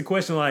mean, it's just the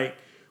question like,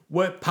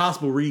 what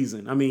possible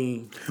reason? I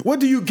mean, What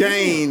do you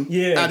gain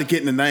Yeah. out of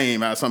getting the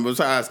name out of somebody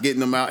besides getting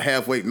them out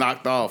halfway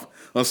knocked off,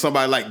 or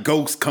somebody like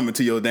Ghost coming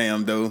to your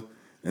damn door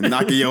and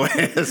knocking your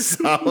ass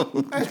off?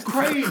 That's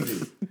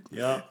crazy.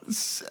 yeah.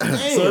 So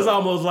it's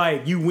almost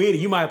like you win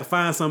it. You might have to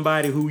find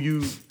somebody who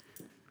you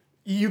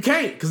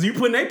can't, because you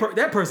putting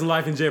that person's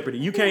life in jeopardy.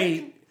 You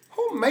can't.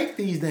 Who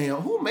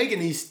making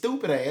these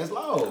stupid ass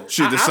laws?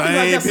 Shit, the I think, same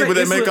like I said, people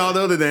that it's make a- all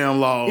the other damn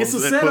laws. It's a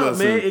that put setup, us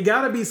man. in. It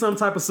gotta be some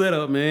type of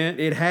setup, man.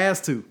 It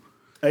has to.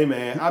 Hey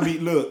man, I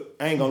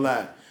ain't gonna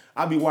lie.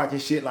 I be watching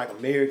shit like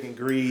American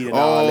Greed and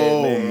all that,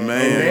 Oh, man.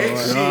 man. And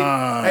that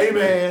God, shit, hey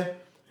man,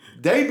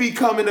 they be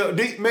coming up,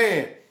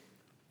 man.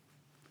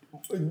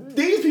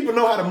 These people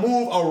know how to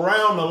move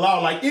around the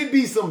law. Like it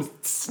be some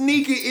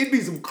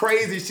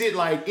crazy shit.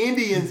 Like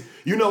Indians,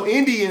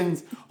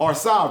 Indians are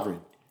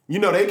sovereign.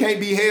 They can't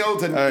be held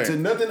to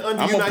nothing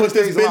under I'm United gonna put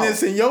this States law.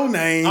 business in your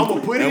name. I'ma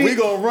put it and we in-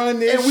 gonna run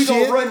this and we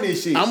shit. gonna run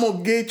this shit. I'm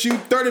gonna get you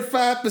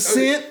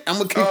 35%. I'm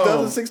gonna keep the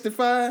other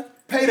 65.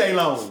 Payday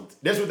loans.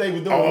 That's what they were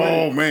doing.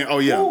 Oh really. man, oh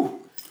yeah. Ooh.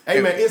 Hey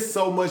man, it's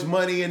so much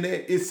money in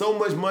that. It's so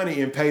much money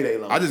in payday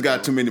loans. I just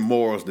got too many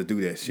morals to do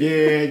that shit.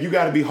 Yeah, you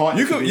got to be hard.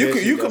 You to could- do you that could-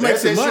 shit, you though. could make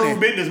That's some that money.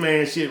 shrewd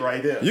businessman shit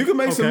right there. You can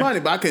make some Okay. money,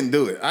 but I couldn't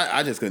do it.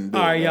 I just couldn't do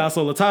it. All right, man. y'all.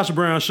 So Latasha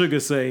Brown Sugar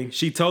say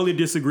she totally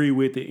disagree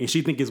with it, and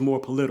she think it's more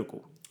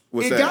political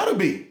What's it that? gotta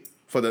be.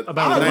 For the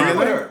About I the agree lotto.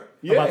 with her.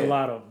 Yeah. about the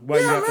lotto. Why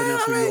you have to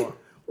announce who you are?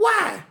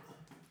 Why?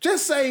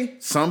 Just say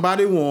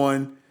somebody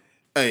won.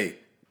 Hey,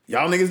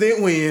 y'all niggas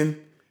didn't win.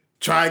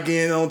 Try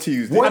again on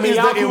Tuesday. What I mean, is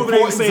y'all the cool with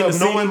importance saying of the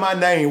knowing city? my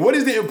name? What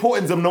is the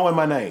importance of knowing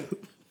my name?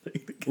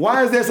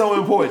 Why is that so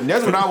important?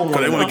 That's what I want to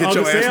They know. want to get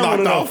your Uncle ass Sam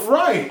wanna knocked know. off.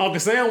 Right. Uncle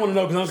Sam want to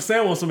know because Uncle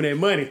Sam wants some of that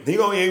money. He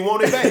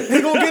want it back.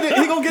 He gonna get it.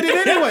 He gonna get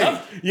it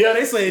anyway. Yeah,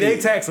 they say they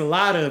tax a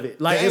lot of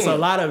it. Like it's a Damn.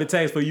 lot of it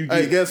tax for you.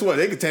 Hey, Get. guess what?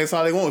 They can tax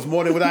all they want. It's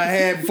more than what I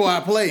had before I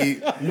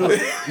played.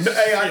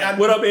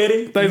 What up,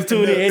 Eddie? Thanks for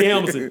tuning in, Eddie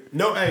Hamilton.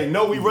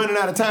 No, we running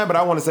out of time, but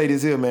I want to say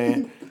this here,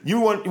 man. You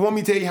want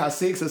me to tell you how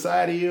sick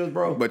society is,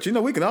 bro? But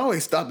we can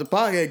always stop the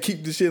podcast and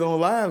keep the shit on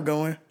live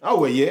going.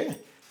 Oh, well, yeah.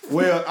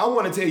 Well, I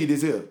want to tell you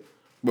this here.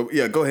 But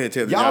yeah, go ahead,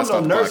 tell me. Y'all know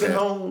stop the nursing podcast.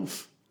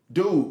 homes?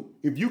 Dude,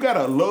 if you got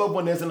a loved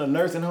one that's in a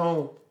nursing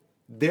home,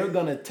 they're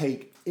going to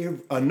take,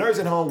 a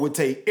nursing home would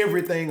take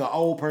everything an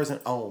old person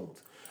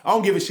owns. I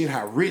don't give a shit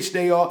how rich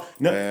they are.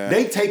 No, Yeah.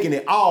 they taking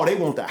it all. They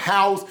want the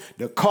house,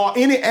 the car,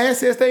 any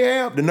assets they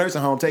have, the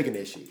nursing home taking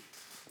that shit.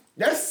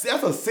 That's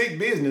a sick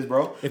business,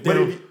 bro. If But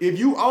they if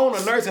you own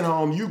a nursing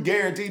home, you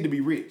guaranteed to be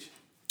rich.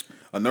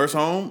 A nurse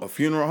home, a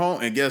funeral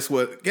home, and guess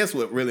what? Guess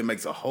what really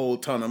makes a whole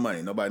ton of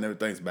money? Nobody never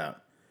thinks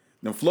about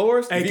Them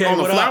florists, if AK, you own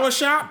a what flower up?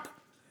 shop,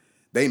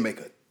 they make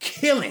a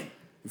killing.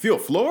 If you're a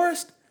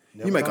florist,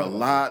 you make a thought about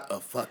lot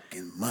of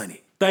fucking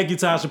money. Thank you,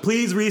 Tasha.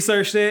 Please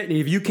research that. And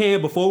if you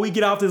can, before we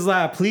get off this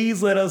live,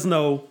 please let us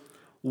know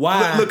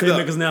why Look it up.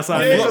 Filmmakers Now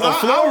Sign Yeah, Up.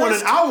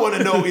 'cause I want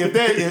to know if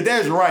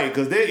that's right,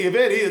 because if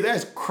that is,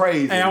 that's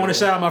crazy. Hey, I want to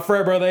shout out my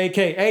frat brother AK.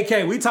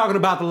 AK, we talking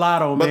about the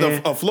lotto, But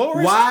man. a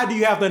florist Why do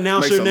you have to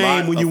announce makes your a lot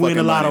name when of you win the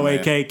fucking lotto, money,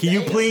 AK? man. Can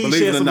you please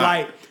Believe it shed or some not.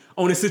 light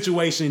on the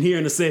situation here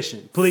in the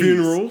session, please?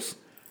 Funerals,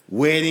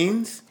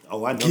 weddings,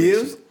 Oh, I know that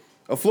gifts. shit.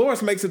 A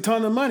florist makes a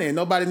ton of money, and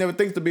nobody never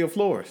thinks to be a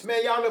florist. Man,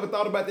 y'all never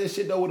thought about this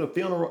shit though with a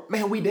funeral?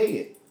 Man, we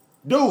dead.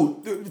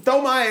 Dude, throw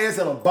my ass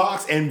in a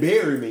box and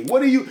bury me.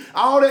 What do you?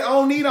 All that I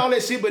don't need all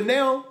that shit, but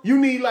now you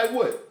need like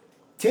what?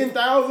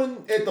 10,000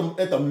 at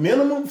the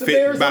minimum to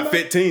bury About somebody?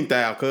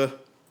 15,000, cuz.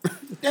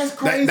 That's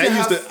crazy.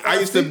 I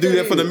used to do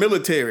that for the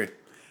military.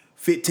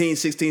 military. $15,000,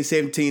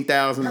 $16,000,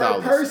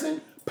 $17,000 Per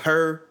person?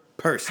 Per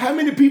person. How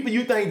many people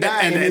you think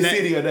died in this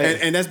city a day?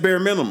 And that's bare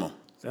minimum.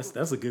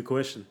 That's a good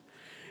question.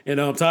 And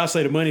Tosh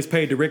say the money's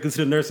paid directly to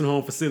the nursing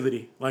home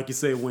facility, like you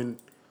said, when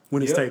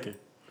it's Yep. taken.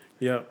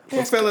 Yeah.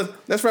 Well, fellas,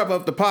 let's wrap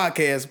up the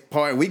podcast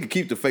part. We can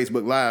keep the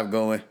Facebook Live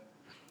going.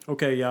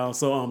 Okay, y'all.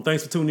 So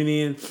thanks for tuning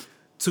in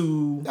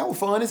to That was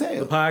fun as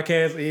hell.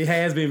 podcast. It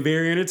has been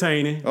very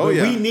entertaining. Oh, But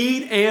yeah. we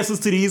need answers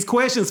to these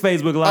questions,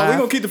 Facebook Oh, Live. we're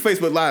going to keep the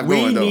Facebook Live We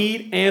going, though.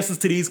 need answers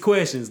to these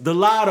questions. The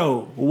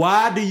lotto.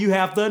 Why do you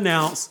have to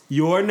announce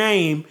your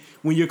name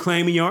when you're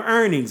claiming your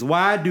earnings?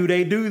 Why do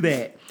they do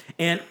that?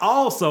 And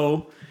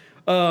also,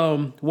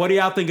 what do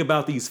y'all think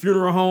about these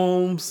funeral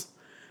homes?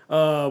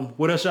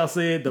 What else y'all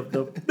said? The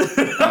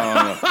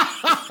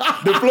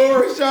The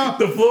florist shop.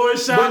 the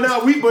florist shop. But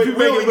no, we You make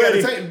only it got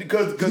to ready. take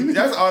because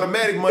that's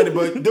automatic money.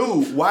 But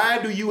dude, why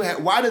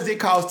does it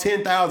cost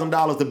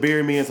 $10,000 to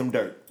bury me in some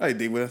dirt? Hey,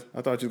 D-Will,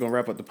 I thought you was going to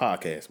wrap up the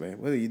podcast, man.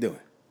 What are you doing?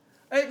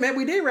 Hey man,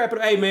 we did wrap it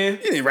up. Hey man,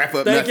 You didn't wrap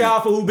up thank nothing.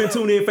 y'all for who've been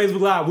tuning in Facebook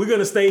Live. We're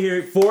gonna stay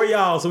here for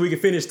y'all so we can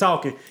finish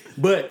talking.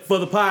 But for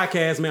the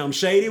podcast, man, I'm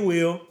Shady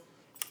Will.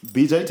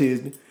 BJ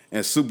Tisby,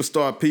 And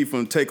Superstar P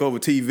from Takeover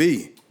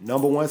TV. #1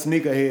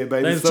 sneakerhead,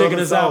 baby. Thanks for checking Southern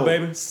us out, Soul.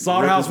 baby.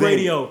 Slaughterhouse Representing.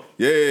 Radio.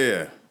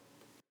 Yeah.